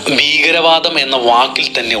 കാരണം ഭീകരവാദം എന്ന വാക്കിൽ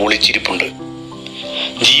തന്നെ ഒളിച്ചിരിപ്പുണ്ട്.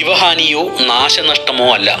 ജീവഹാനിയോ നാശനഷ്ടമോ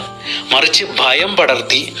അല്ല, മറിച്ച് ഭയം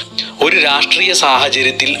പടർത്തി ഒരു രാഷ്ട്രീയ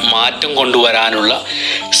സാഹചര്യത്തിൽ മാറ്റം കൊണ്ടുവരാനുള്ള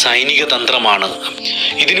സൈനിക തന്ത്രമാണ്.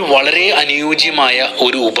 ഇതിന് വളരെ അനുയോജ്യമായ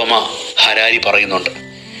ഒരു ഉപമ ഹരാരി പറയുന്നുണ്ട്.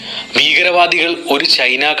 ഭീകരവാദികൾ ഒരു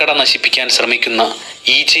ചൈന കട നശിപ്പിക്കാൻ ശ്രമിക്കുന്ന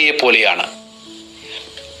ഈച്ചയെ പോലെയാണ്.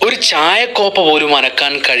 ഒരു ചായക്കോപ്പ പോലും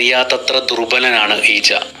അനക്കാൻ കഴിയാത്തത്ര ദുർബലനാണ്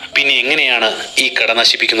ഈച്ച. പിന്നെ എങ്ങനെയാണ് ഈ കട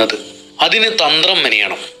നശിപ്പിക്കുന്നത്? അതിന് തന്ത്രം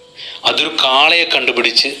മെനയണം. അതൊരു കാളയെ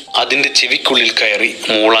കണ്ടുപിടിച്ച് അതിൻ്റെ ചെവിക്കുള്ളിൽ കയറി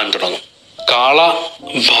മൂളാൻ തുടങ്ങും. കാള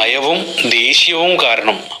ഭയവും ദേഷ്യവും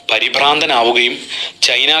കാരണം പരിഭ്രാന്തനാവുകയും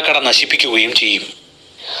ചൈന കട നശിപ്പിക്കുകയും ചെയ്യും.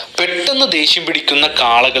 പെട്ടെന്ന് ദേഷ്യം പിടിക്കുന്ന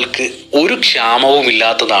കാളകൾക്ക് ഒരു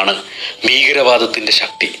ക്ഷാമവുമില്ലാത്തതാണ് ഭീകരവാദത്തിൻ്റെ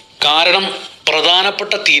ശക്തി. കാരണം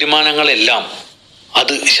പ്രധാനപ്പെട്ട തീരുമാനങ്ങളെല്ലാം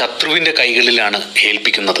അത് ശത്രുവിൻ്റെ കൈകളിലാണ്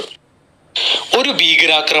ഏൽപ്പിക്കുന്നത്. ഒരു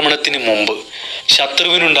ഭീകരാക്രമണത്തിന് മുമ്പ്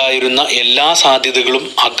ശത്രുവിനുണ്ടായിരുന്ന എല്ലാ സാധ്യതകളും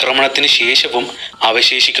ആക്രമണത്തിന് ശേഷവും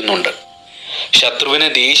അവശേഷിക്കുന്നുണ്ട്. ശത്രുവിനെ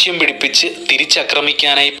ദേഷ്യം പിടിപ്പിച്ച്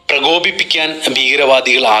തിരിച്ചാക്രമിക്കാനായി പ്രകോപിപ്പിക്കാൻ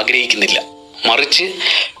ഭീകരവാദികൾ ആഗ്രഹിക്കുന്നില്ല. മറിച്ച്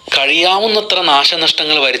കഴിയാവുന്നത്ര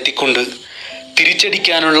നാശനഷ്ടങ്ങൾ വരുത്തിക്കൊണ്ട്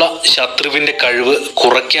തിരിച്ചടിക്കാനുള്ള ശത്രുവിൻ്റെ കഴിവ്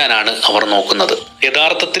കുറയ്ക്കാനാണ് അവർ നോക്കുന്നത്.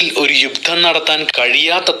 യഥാർത്ഥത്തിൽ ഒരു യുദ്ധം നടത്താൻ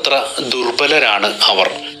കഴിയാത്തത്ര ദുർബലരാണ് അവർ.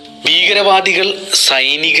 ഭീകരവാദികൾ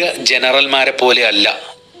സൈനിക ജനറൽമാരെ പോലെ അല്ല,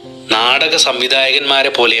 നാടക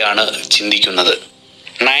സംവിധായകന്മാരെ പോലെയാണ് ചിന്തിക്കുന്നത്.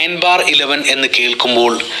 9/11 എന്ന്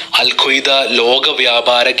കേൾക്കുമ്പോൾ അൽ ഖ്വയ്ദ ലോക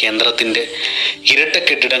വ്യാപാര കേന്ദ്രത്തിൻ്റെ ഇരട്ട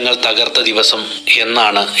കെട്ടിടങ്ങൾ തകർത്ത ദിവസം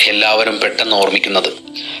എന്നാണ് എല്ലാവരും പെട്ടെന്ന് ഓർമ്മിക്കുന്നത്.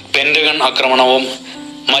 പെൻറ്റഗൺ ആക്രമണവും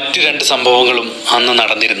മറ്റു 2 സംഭവങ്ങളും അന്ന്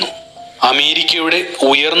നടന്നിരുന്നു. അമേരിക്കയുടെ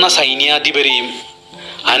ഉയർന്ന സൈന്യാധിപരെയും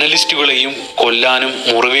അനലിസ്റ്റുകളെയും കൊല്ലാനും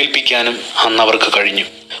മുറിവേൽപ്പിക്കാനും അന്നവർക്ക് കഴിഞ്ഞു.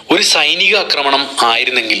 ഒരു സൈനിക ആക്രമണം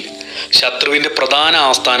ആയിരുന്നെങ്കിൽ ശത്രുവിൻ്റെ പ്രധാന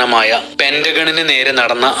ആസ്ഥാനമായ പെൻറ്റഗണിന് നേരെ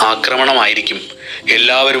നടന്ന ആക്രമണമായിരിക്കും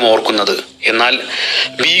എല്ലാവരും ഓർക്കുന്നത്. എന്നാൽ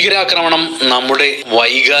ഭീകരാക്രമണം നമ്മുടെ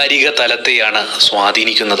വൈകാരിക തലത്തെയാണ്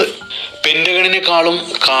സ്വാധീനിക്കുന്നത്. പെന്റഗണിനേക്കാളും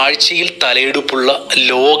കാഴ്ചയിൽ തലയെടുപ്പുള്ള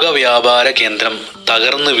ലോക വ്യാപാര കേന്ദ്രം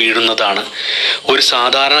തകർന്നു വീഴുന്നതാണ് ഒരു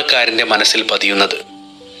സാധാരണക്കാരൻ്റെ മനസ്സിൽ പതിയുന്നത്.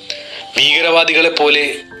 ഭീകരവാദികളെ പോലെ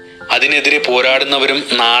അതിനെതിരെ പോരാടുന്നവരും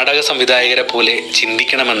നാടക സംവിധായകരെ പോലെ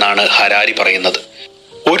ചിന്തിക്കണമെന്നാണ് ഹരാരി പറയുന്നത്.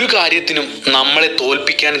 ഒരു കാര്യത്തിനും നമ്മളെ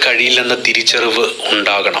തോൽപ്പിക്കാൻ കഴിയില്ലെന്ന തിരിച്ചറിവ്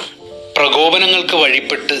ഉണ്ടാകണം. പ്രകോപനങ്ങൾക്ക്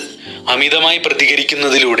വഴിപ്പെട്ട് അമിതമായി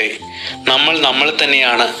പ്രതികരിക്കുന്നതിലൂടെ നമ്മൾ നമ്മളെ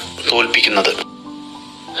തന്നെയാണ് തോൽപ്പിക്കുന്നത്.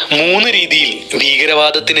 3 രീതിയിൽ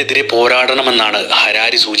ഭീകരവാദത്തിനെതിരെ പോരാടണമെന്നാണ്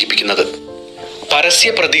ഹരാരി സൂചിപ്പിക്കുന്നത്. പരസ്യ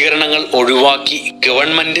പ്രതികരണങ്ങൾ ഒഴിവാക്കി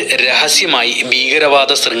ഗവൺമെന്റ് രഹസ്യമായി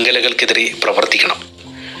ഭീകരവാദ ശൃംഖലകൾക്കെതിരെ പ്രവർത്തിക്കണം.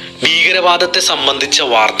 ഭീകരവാദത്തെ സംബന്ധിച്ച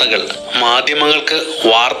വാർത്തകൾ മാധ്യമങ്ങൾക്ക്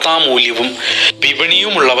വാർത്താമൂല്യവും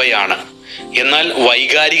വിപണിയുമുള്ളവയാണ്. എന്നാൽ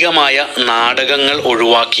വൈകാരികമായ നാടകങ്ങൾ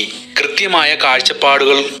ഒഴിവാക്കി കൃത്യമായ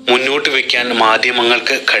കാഴ്ചപ്പാടുകൾ മുന്നോട്ട് വയ്ക്കാൻ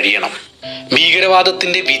മാധ്യമങ്ങൾക്ക് കഴിയണം.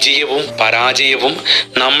 ഭീകരവാദത്തിന്റെ വിജയവും പരാജയവും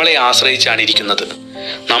നമ്മളെ ആശ്രയിച്ചാണ് ഇരിക്കുന്നത്.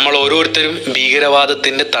 നമ്മൾ ഓരോരുത്തരും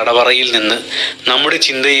ഭീകരവാദത്തിന്റെ തടവറയിൽ നിന്ന് നമ്മുടെ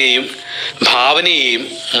ചിന്തയെയും ഭാവനയെയും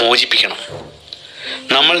മോചിപ്പിക്കണം.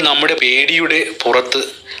 നമ്മൾ നമ്മുടെ പേടിയുടെ പുറത്ത്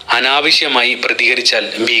അനാവശ്യമായി പ്രതികരിച്ചാൽ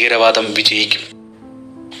ഭീകരവാദം വിജയിക്കും.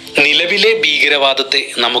 നിലവിലെ ഭീകരവാദത്തെ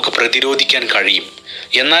നമുക്ക് പ്രതിരോധിക്കാൻ കഴിയും.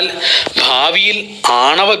 എന്നാൽ ഭാവിയിൽ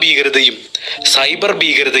ആണവ ഭീകരതയും സൈബർ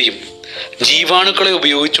ഭീകരതയും ജീവാണുക്കളെ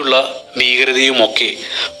ഉപയോഗിച്ചുള്ള ഭീകരതയുമൊക്കെ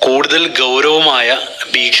കൂടുതൽ ഗൗരവമായ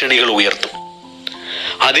ഭീഷണികൾ ഉയർത്തും.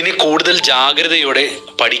 അതിന് കൂടുതൽ ജാഗ്രതയോടെ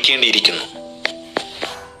പഠിക്കേണ്ടിയിരിക്കുന്നു.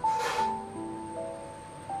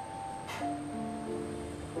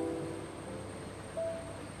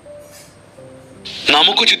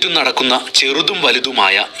 നമുക്ക് ചുറ്റും നടക്കുന്ന ചെറുതും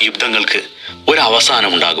വലുതുമായ യുദ്ധങ്ങൾക്ക്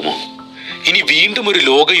ഒരവസാനമുണ്ടാകുമോ? ഇനി വീണ്ടും ഒരു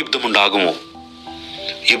ലോകയുദ്ധമുണ്ടാകുമോ?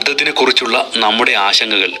 യുദ്ധത്തിനെ കുറിച്ചുള്ള നമ്മുടെ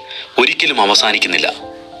ആശങ്കകൾ ഒരിക്കലും അവസാനിക്കുന്നില്ല.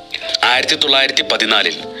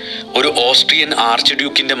 1914 ഒരു ഓസ്ട്രിയൻ ആർച്ച്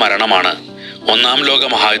ഡ്യൂക്കിന്റെ മരണമാണ് 1-ാം ലോക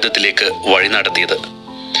മഹായുദ്ധത്തിലേക്ക് വഴി നടത്തിയത്.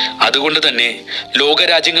 അതുകൊണ്ട് തന്നെ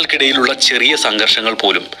ലോകരാജ്യങ്ങൾക്കിടയിലുള്ള ചെറിയ സംഘർഷങ്ങൾ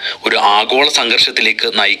പോലും ഒരു ആഗോള സംഘർഷത്തിലേക്ക്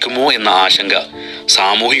നയിക്കുമോ എന്ന ആശങ്ക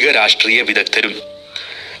സാമൂഹിക രാഷ്ട്രീയ വിദഗ്ധരും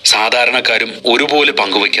സാധാരണക്കാരും ഒരുപോലെ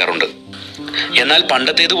പങ്കുവയ്ക്കാറുണ്ട്. എന്നാൽ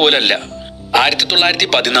പണ്ടത്തേതുപോലല്ല.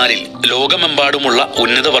 1914 ലോകമെമ്പാടുമുള്ള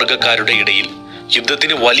ഉന്നതവർഗക്കാരുടെ ഇടയിൽ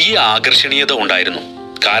യുദ്ധത്തിന് വലിയ ആകർഷണീയത ഉണ്ടായിരുന്നു.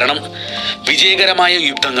 കാരണം വിജയകരമായ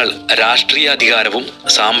യുദ്ധങ്ങൾ രാഷ്ട്രീയ അധികാരവും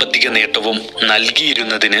സാമ്പത്തിക നേട്ടവും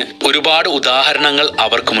നൽകിയിരുന്നതിന് ഒരുപാട് ഉദാഹരണങ്ങൾ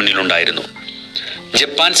അവർക്ക് മുന്നിലുണ്ടായിരുന്നു.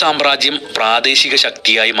 ജപ്പാൻ സാമ്രാജ്യം പ്രാദേശിക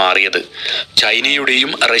ശക്തിയായി മാറിയത്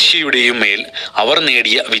ചൈനയുടെയും റഷ്യയുടെയും മേൽ അവർ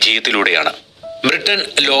നേടിയ വിജയത്തിലൂടെയാണ്. ബ്രിട്ടൻ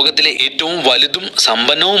ലോകത്തിലെ ഏറ്റവും വലുതും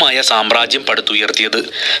സമ്പന്നവുമായ സാമ്രാജ്യം പടുത്തുയർത്തിയത്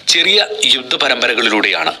ചെറിയ യുദ്ധ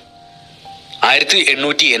പരമ്പരകളിലൂടെയാണ്.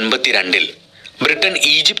 1882 ബ്രിട്ടൻ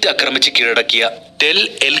ഈജിപ്ത് ആക്രമിച്ച് കീഴടക്കിയ ടെൽ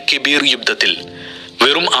എൽ കെബീർ യുദ്ധത്തിൽ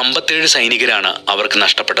വെറും 57 സൈനികരാണ് അവർക്ക്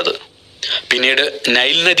നഷ്ടപ്പെട്ടത്. പിന്നീട്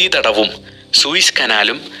നൈൽ നദീ തടവും സൂയിസ്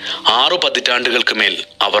കനാലും 6 പതിറ്റാണ്ടുകൾക്ക് മേൽ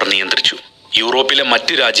അവർ നിയന്ത്രിച്ചു. യൂറോപ്പിലെ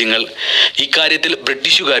മറ്റു രാജ്യങ്ങൾ ഇക്കാര്യത്തിൽ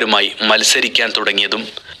ബ്രിട്ടീഷുകാരുമായി മത്സരിക്കാൻ തുടങ്ങിയതും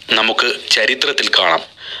നമുക്ക് ചരിത്രത്തിൽ കാണാം.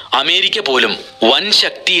 അമേരിക്ക പോലും വൻ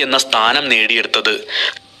ശക്തി എന്ന സ്ഥാനം നേടിയെടുത്തത്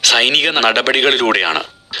സൈനിക നടപടികളിലൂടെയാണ്.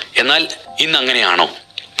 എന്നാൽ ഇന്നങ്ങനെയാണോ?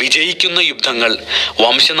 വിജയിക്കുന്ന യുദ്ധങ്ങൾ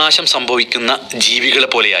വംശനാശം സംഭവിക്കുന്ന ജീവികളെ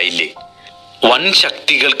പോലെയായില്ലേ? വൻ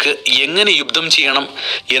ശക്തികൾക്ക് എങ്ങനെ യുദ്ധം ചെയ്യണം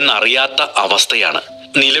എന്നറിയാത്ത അവസ്ഥയാണ്.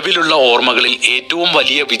 നിലവിലുള്ള ഓർമ്മകളിൽ ഏറ്റവും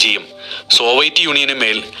വലിയ വിജയം സോവിയറ്റ് യൂണിയന്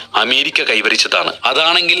മേൽ അമേരിക്ക കൈവരിച്ചതാണ്.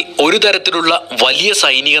 അതാണെങ്കിൽ ഒരു തരത്തിലുള്ള വലിയ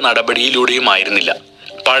സൈനിക നടപടിയിലൂടെയും ആയിരുന്നില്ല.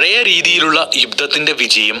 പഴയ രീതിയിലുള്ള യുദ്ധത്തിന്റെ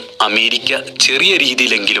വിജയം അമേരിക്ക ചെറിയ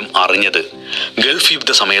രീതിയിലെങ്കിലും അറിഞ്ഞത് ഗൾഫ്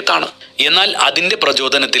യുദ്ധ സമയത്താണ്. എന്നാൽ അതിന്റെ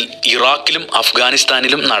പ്രചോദനത്തിൽ ഇറാഖിലും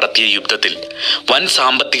അഫ്ഗാനിസ്ഥാനിലും നടത്തിയ യുദ്ധത്തിൽ വൻ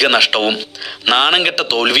സാമ്പത്തിക നഷ്ടവും നാണംകെട്ട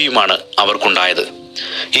തോൽവിയുമാണ് അവർക്കുണ്ടായത്.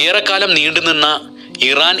 ഏറെക്കാലം നീണ്ടുനിന്ന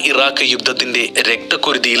ഇറാൻ ഇറാഖ് യുദ്ധത്തിന്റെ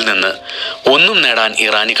രക്തക്കുരുതിയിൽ നിന്ന് ഒന്നും നേടാൻ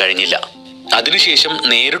ഇറാന് കഴിഞ്ഞില്ല. അതിനുശേഷം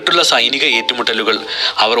നേരിട്ടുള്ള സൈനിക ഏറ്റുമുട്ടലുകൾ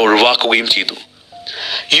അവർ ഒഴിവാക്കുകയും ചെയ്തു.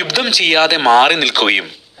 യുദ്ധം ചെയ്യാതെ മാറി നിൽക്കുകയും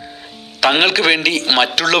തങ്ങൾക്ക് വേണ്ടി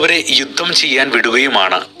മറ്റുള്ളവരെ യുദ്ധം ചെയ്യാൻ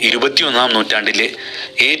വിടുകയുമാണ് 21-ാം നൂറ്റാണ്ടിലെ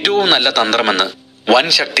ഏറ്റവും നല്ല തന്ത്രമെന്ന് വൻ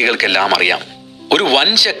ശക്തികൾക്കെല്ലാം അറിയാം. ഒരു വൻ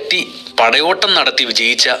ശക്തി പടയോട്ടം നടത്തി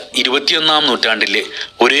വിജയിച്ച 21-ാം നൂറ്റാണ്ടിലെ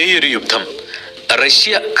ഒരേയൊരു യുദ്ധം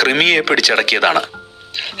റഷ്യ ക്രിമിയയെ പിടിച്ചടക്കിയതാണ്.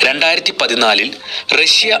 2014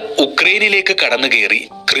 റഷ്യ ഉക്രൈനിലേക്ക് കടന്നു കയറി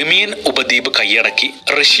ക്രിമിയൻ ഉപദ്വീപ് കൈയടക്കി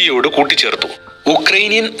റഷ്യയോട് കൂട്ടിച്ചേർത്തു.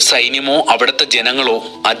 ഉക്രൈനിയൻ സൈന്യമോ അവിടുത്തെ ജനങ്ങളോ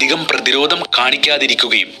അധികം പ്രതിരോധം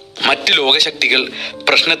കാണിക്കാതിരിക്കുകയും മറ്റ് ലോകശക്തികൾ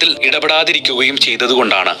പ്രശ്നത്തിൽ ഇടപെടാതിരിക്കുകയും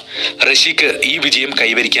ചെയ്തതുകൊണ്ടാണ് റഷ്യക്ക് ഈ വിജയം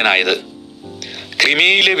കൈവരിക്കാനായത്.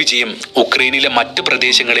 ക്രിമിയയിലെ വിജയം ഉക്രൈനിലെ മറ്റ്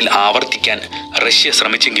പ്രദേശങ്ങളിൽ ആവർത്തിക്കാൻ റഷ്യ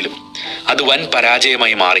ശ്രമിച്ചെങ്കിലും അത് വൻ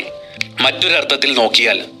പരാജയമായി മാറി. മറ്റൊരർത്ഥത്തിൽ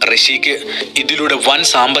നോക്കിയാൽ റഷ്യക്ക് ഇതിലൂടെ വൻ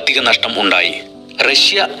സാമ്പത്തിക നഷ്ടം ഉണ്ടായി.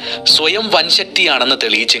 റഷ്യ സ്വയം വൻശക്തിയാണെന്ന്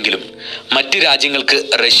തെളിയിച്ചെങ്കിലും മറ്റ് രാജ്യങ്ങൾക്ക്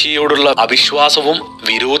റഷ്യയോടുള്ള അവിശ്വാസവും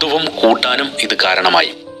വിരോധവും കൂട്ടാനും ഇത്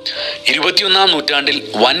കാരണമായി. 21-ാം നൂറ്റാണ്ടിൽ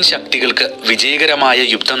വൻ ശക്തികൾക്ക് വിജയകരമായ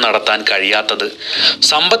യുദ്ധം നടത്താൻ കഴിയാത്തത്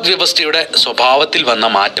സമ്പദ് വ്യവസ്ഥയുടെ സ്വഭാവത്തിൽ വന്ന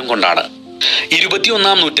മാറ്റം കൊണ്ടാണ്.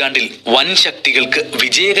 21-ാം നൂറ്റാണ്ടിൽ വൻ ശക്തികൾക്ക്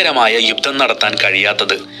വിജയകരമായ യുദ്ധം നടത്താൻ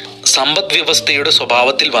കഴിയാത്തത് സമ്പദ് വ്യവസ്ഥയുടെ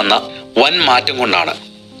സ്വഭാവത്തിൽ വന്ന വൻ മാറ്റം കൊണ്ടാണ്.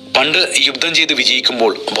 പണ്ട് യുദ്ധം ചെയ്ത്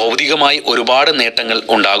വിജയിക്കുമ്പോൾ ഭൗതികമായി ഒരുപാട് നേട്ടങ്ങൾ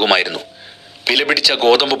ഉണ്ടാകുമായിരുന്നു. വിലപിടിച്ച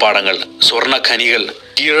ഗോതമ്പ് പാടങ്ങൾ, സ്വർണ്ണ ഖനികൾ,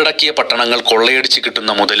 കീഴടക്കിയ പട്ടണങ്ങൾ, കൊള്ളയടിച്ച്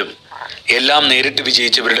കിട്ടുന്ന മുതലും എല്ലാം നേരിട്ട്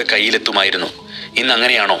വിജയിച്ചവരുടെ കയ്യിലെത്തുമായിരുന്നു. ഇന്ന്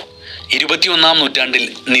അങ്ങനെയാണോ? 21-ാം നൂറ്റാണ്ടിൽ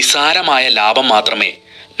നിസ്സാരമായ ലാഭം മാത്രമേ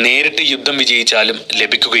നേരിട്ട് യുദ്ധം വിജയിച്ചാലും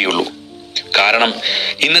ലഭിക്കുകയുള്ളൂ. കാരണം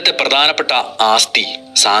ഇന്നത്തെ പ്രധാനപ്പെട്ട ആസ്തി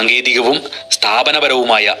സാങ്കേതികവും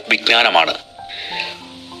സ്ഥാപനപരവുമായ വിജ്ഞാനമാണ്.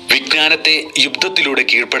 വിജ്ഞാനത്തെ യുദ്ധത്തിലൂടെ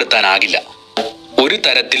കീഴ്പ്പെടുത്താനാകില്ല. ഒരു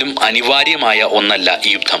തരത്തിലും അനിവാര്യമായ ഒന്നല്ല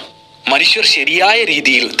യുദ്ധം. മനുഷ്യർ ശരിയായ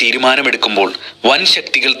രീതിയിൽ തീരുമാനമെടുക്കുമ്പോൾ വൻ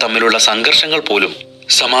ശക്തികൾ തമ്മിലുള്ള സംഘർഷങ്ങൾ പോലും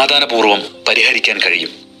സമാധാനപൂർവ്വം പരിഹരിക്കാൻ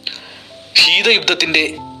കഴിയും. ശീതയുദ്ധത്തിന്റെ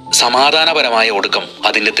സമാധാനപരമായ ഒടുക്കം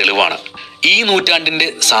അതിന്റെ തെളിവാണ്. ഈ നൂറ്റാണ്ടിന്റെ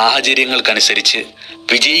സാഹചര്യങ്ങൾക്കനുസരിച്ച്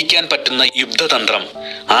വിജയിക്കാൻ പറ്റുന്ന യുദ്ധതന്ത്രം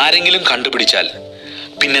ആരെങ്കിലും കണ്ടുപിടിച്ചാൽ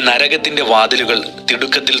പിന്നെ നരകത്തിന്റെ വാതിലുകൾ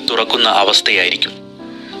തിടുക്കത്തിൽ തുറക്കുന്ന അവസ്ഥയായിരിക്കും.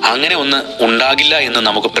 അങ്ങനെ ഒന്ന് ഉണ്ടാകില്ല എന്ന്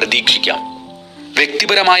നമുക്ക് പ്രതീക്ഷിക്കാം.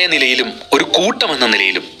 വ്യക്തിപരമായ നിലയിലും ഒരു കൂട്ടമെന്ന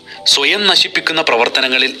നിലയിലും സ്വയം നശിപ്പിക്കുന്ന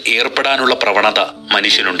പ്രവർത്തനങ്ങളിൽ ഏർപ്പെടാനുള്ള പ്രവണത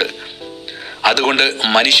മനുഷ്യനുണ്ട്. അതുകൊണ്ട്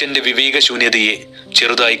മനുഷ്യന്റെ വിവേകശൂന്യതയെ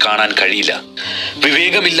ചെറുതായി കാണാൻ കഴിയില്ല.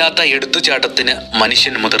 വിവേകമില്ലാത്ത എടുത്തുചാട്ടത്തിന്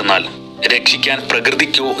മനുഷ്യൻ മുതിർന്നാൽ രക്ഷിക്കാൻ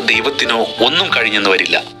പ്രകൃതിക്കോ ദൈവത്തിനോ ഒന്നും കഴിഞ്ഞെന്ന്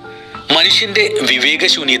വരില്ല. മനുഷ്യന്റെ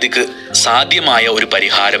വിവേകശൂന്യതയ്ക്ക് സാധ്യമായ ഒരു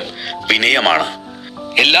പരിഹാരം വിനയമാണ്.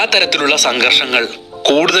 എല്ലാ തരത്തിലുള്ള സംഘർഷങ്ങൾ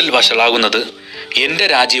കൂടുതൽ വഷളാകുന്നത് എൻ്റെ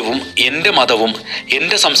രാജ്യവും എൻ്റെ മതവും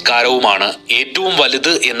എൻ്റെ സംസ്കാരവുമാണ് ഏറ്റവും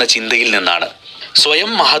വലുത് എന്ന ചിന്തയിൽ നിന്നാണ്.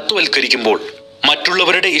 സ്വയം മഹത്വവൽക്കരിക്കുമ്പോൾ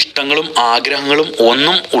മറ്റുള്ളവരുടെ ഇഷ്ടങ്ങളും ആഗ്രഹങ്ങളും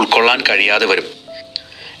ഒന്നും ഉൾക്കൊള്ളാൻ കഴിയാതെ വരും.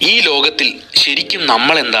 ഈ ലോകത്തിൽ ശരിക്കും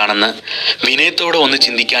നമ്മൾ എന്താണെന്ന് വിനയത്തോടെ ഒന്ന്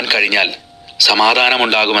ചിന്തിക്കാൻ കഴിഞ്ഞാൽ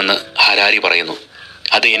സമാധാനമുണ്ടാകുമെന്ന് ഹരാരി പറയുന്നു.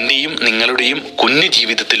 അത് എൻ്റെയും നിങ്ങളുടെയും കുഞ്ഞു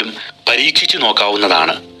ജീവിതത്തിലും പരീക്ഷിച്ചു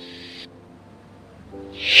നോക്കാവുന്നതാണ്.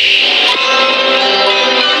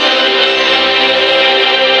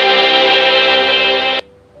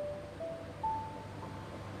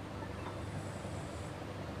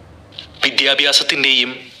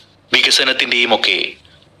 വിദ്യാഭ്യാസത്തിൻ്റെയും വികസനത്തിൻ്റെയും ഒക്കെ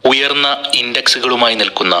ഉയർന്ന ഇൻഡെക്സുകളുമായി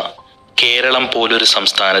നിൽക്കുന്ന കേരളം പോലൊരു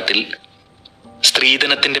സംസ്ഥാനത്തിൽ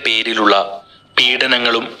സ്ത്രീധനത്തിൻ്റെ പേരിലുള്ള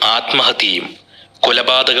പീഡനങ്ങളും ആത്മഹത്യയും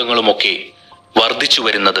കൊലപാതകങ്ങളുമൊക്കെ വർദ്ധിച്ചു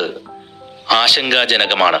വരുന്നത്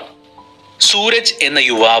ആശങ്കാജനകമാണ്. സൂരജ് എന്ന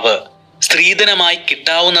യുവാവ് സ്ത്രീധനമായി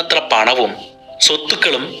കിട്ടാവുന്നത്ര പണവും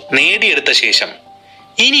സ്വത്തുക്കളും നേടിയെടുത്ത ശേഷം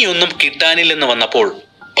ഇനിയൊന്നും കിട്ടാനില്ലെന്ന് വന്നപ്പോൾ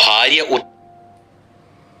ഭാര്യ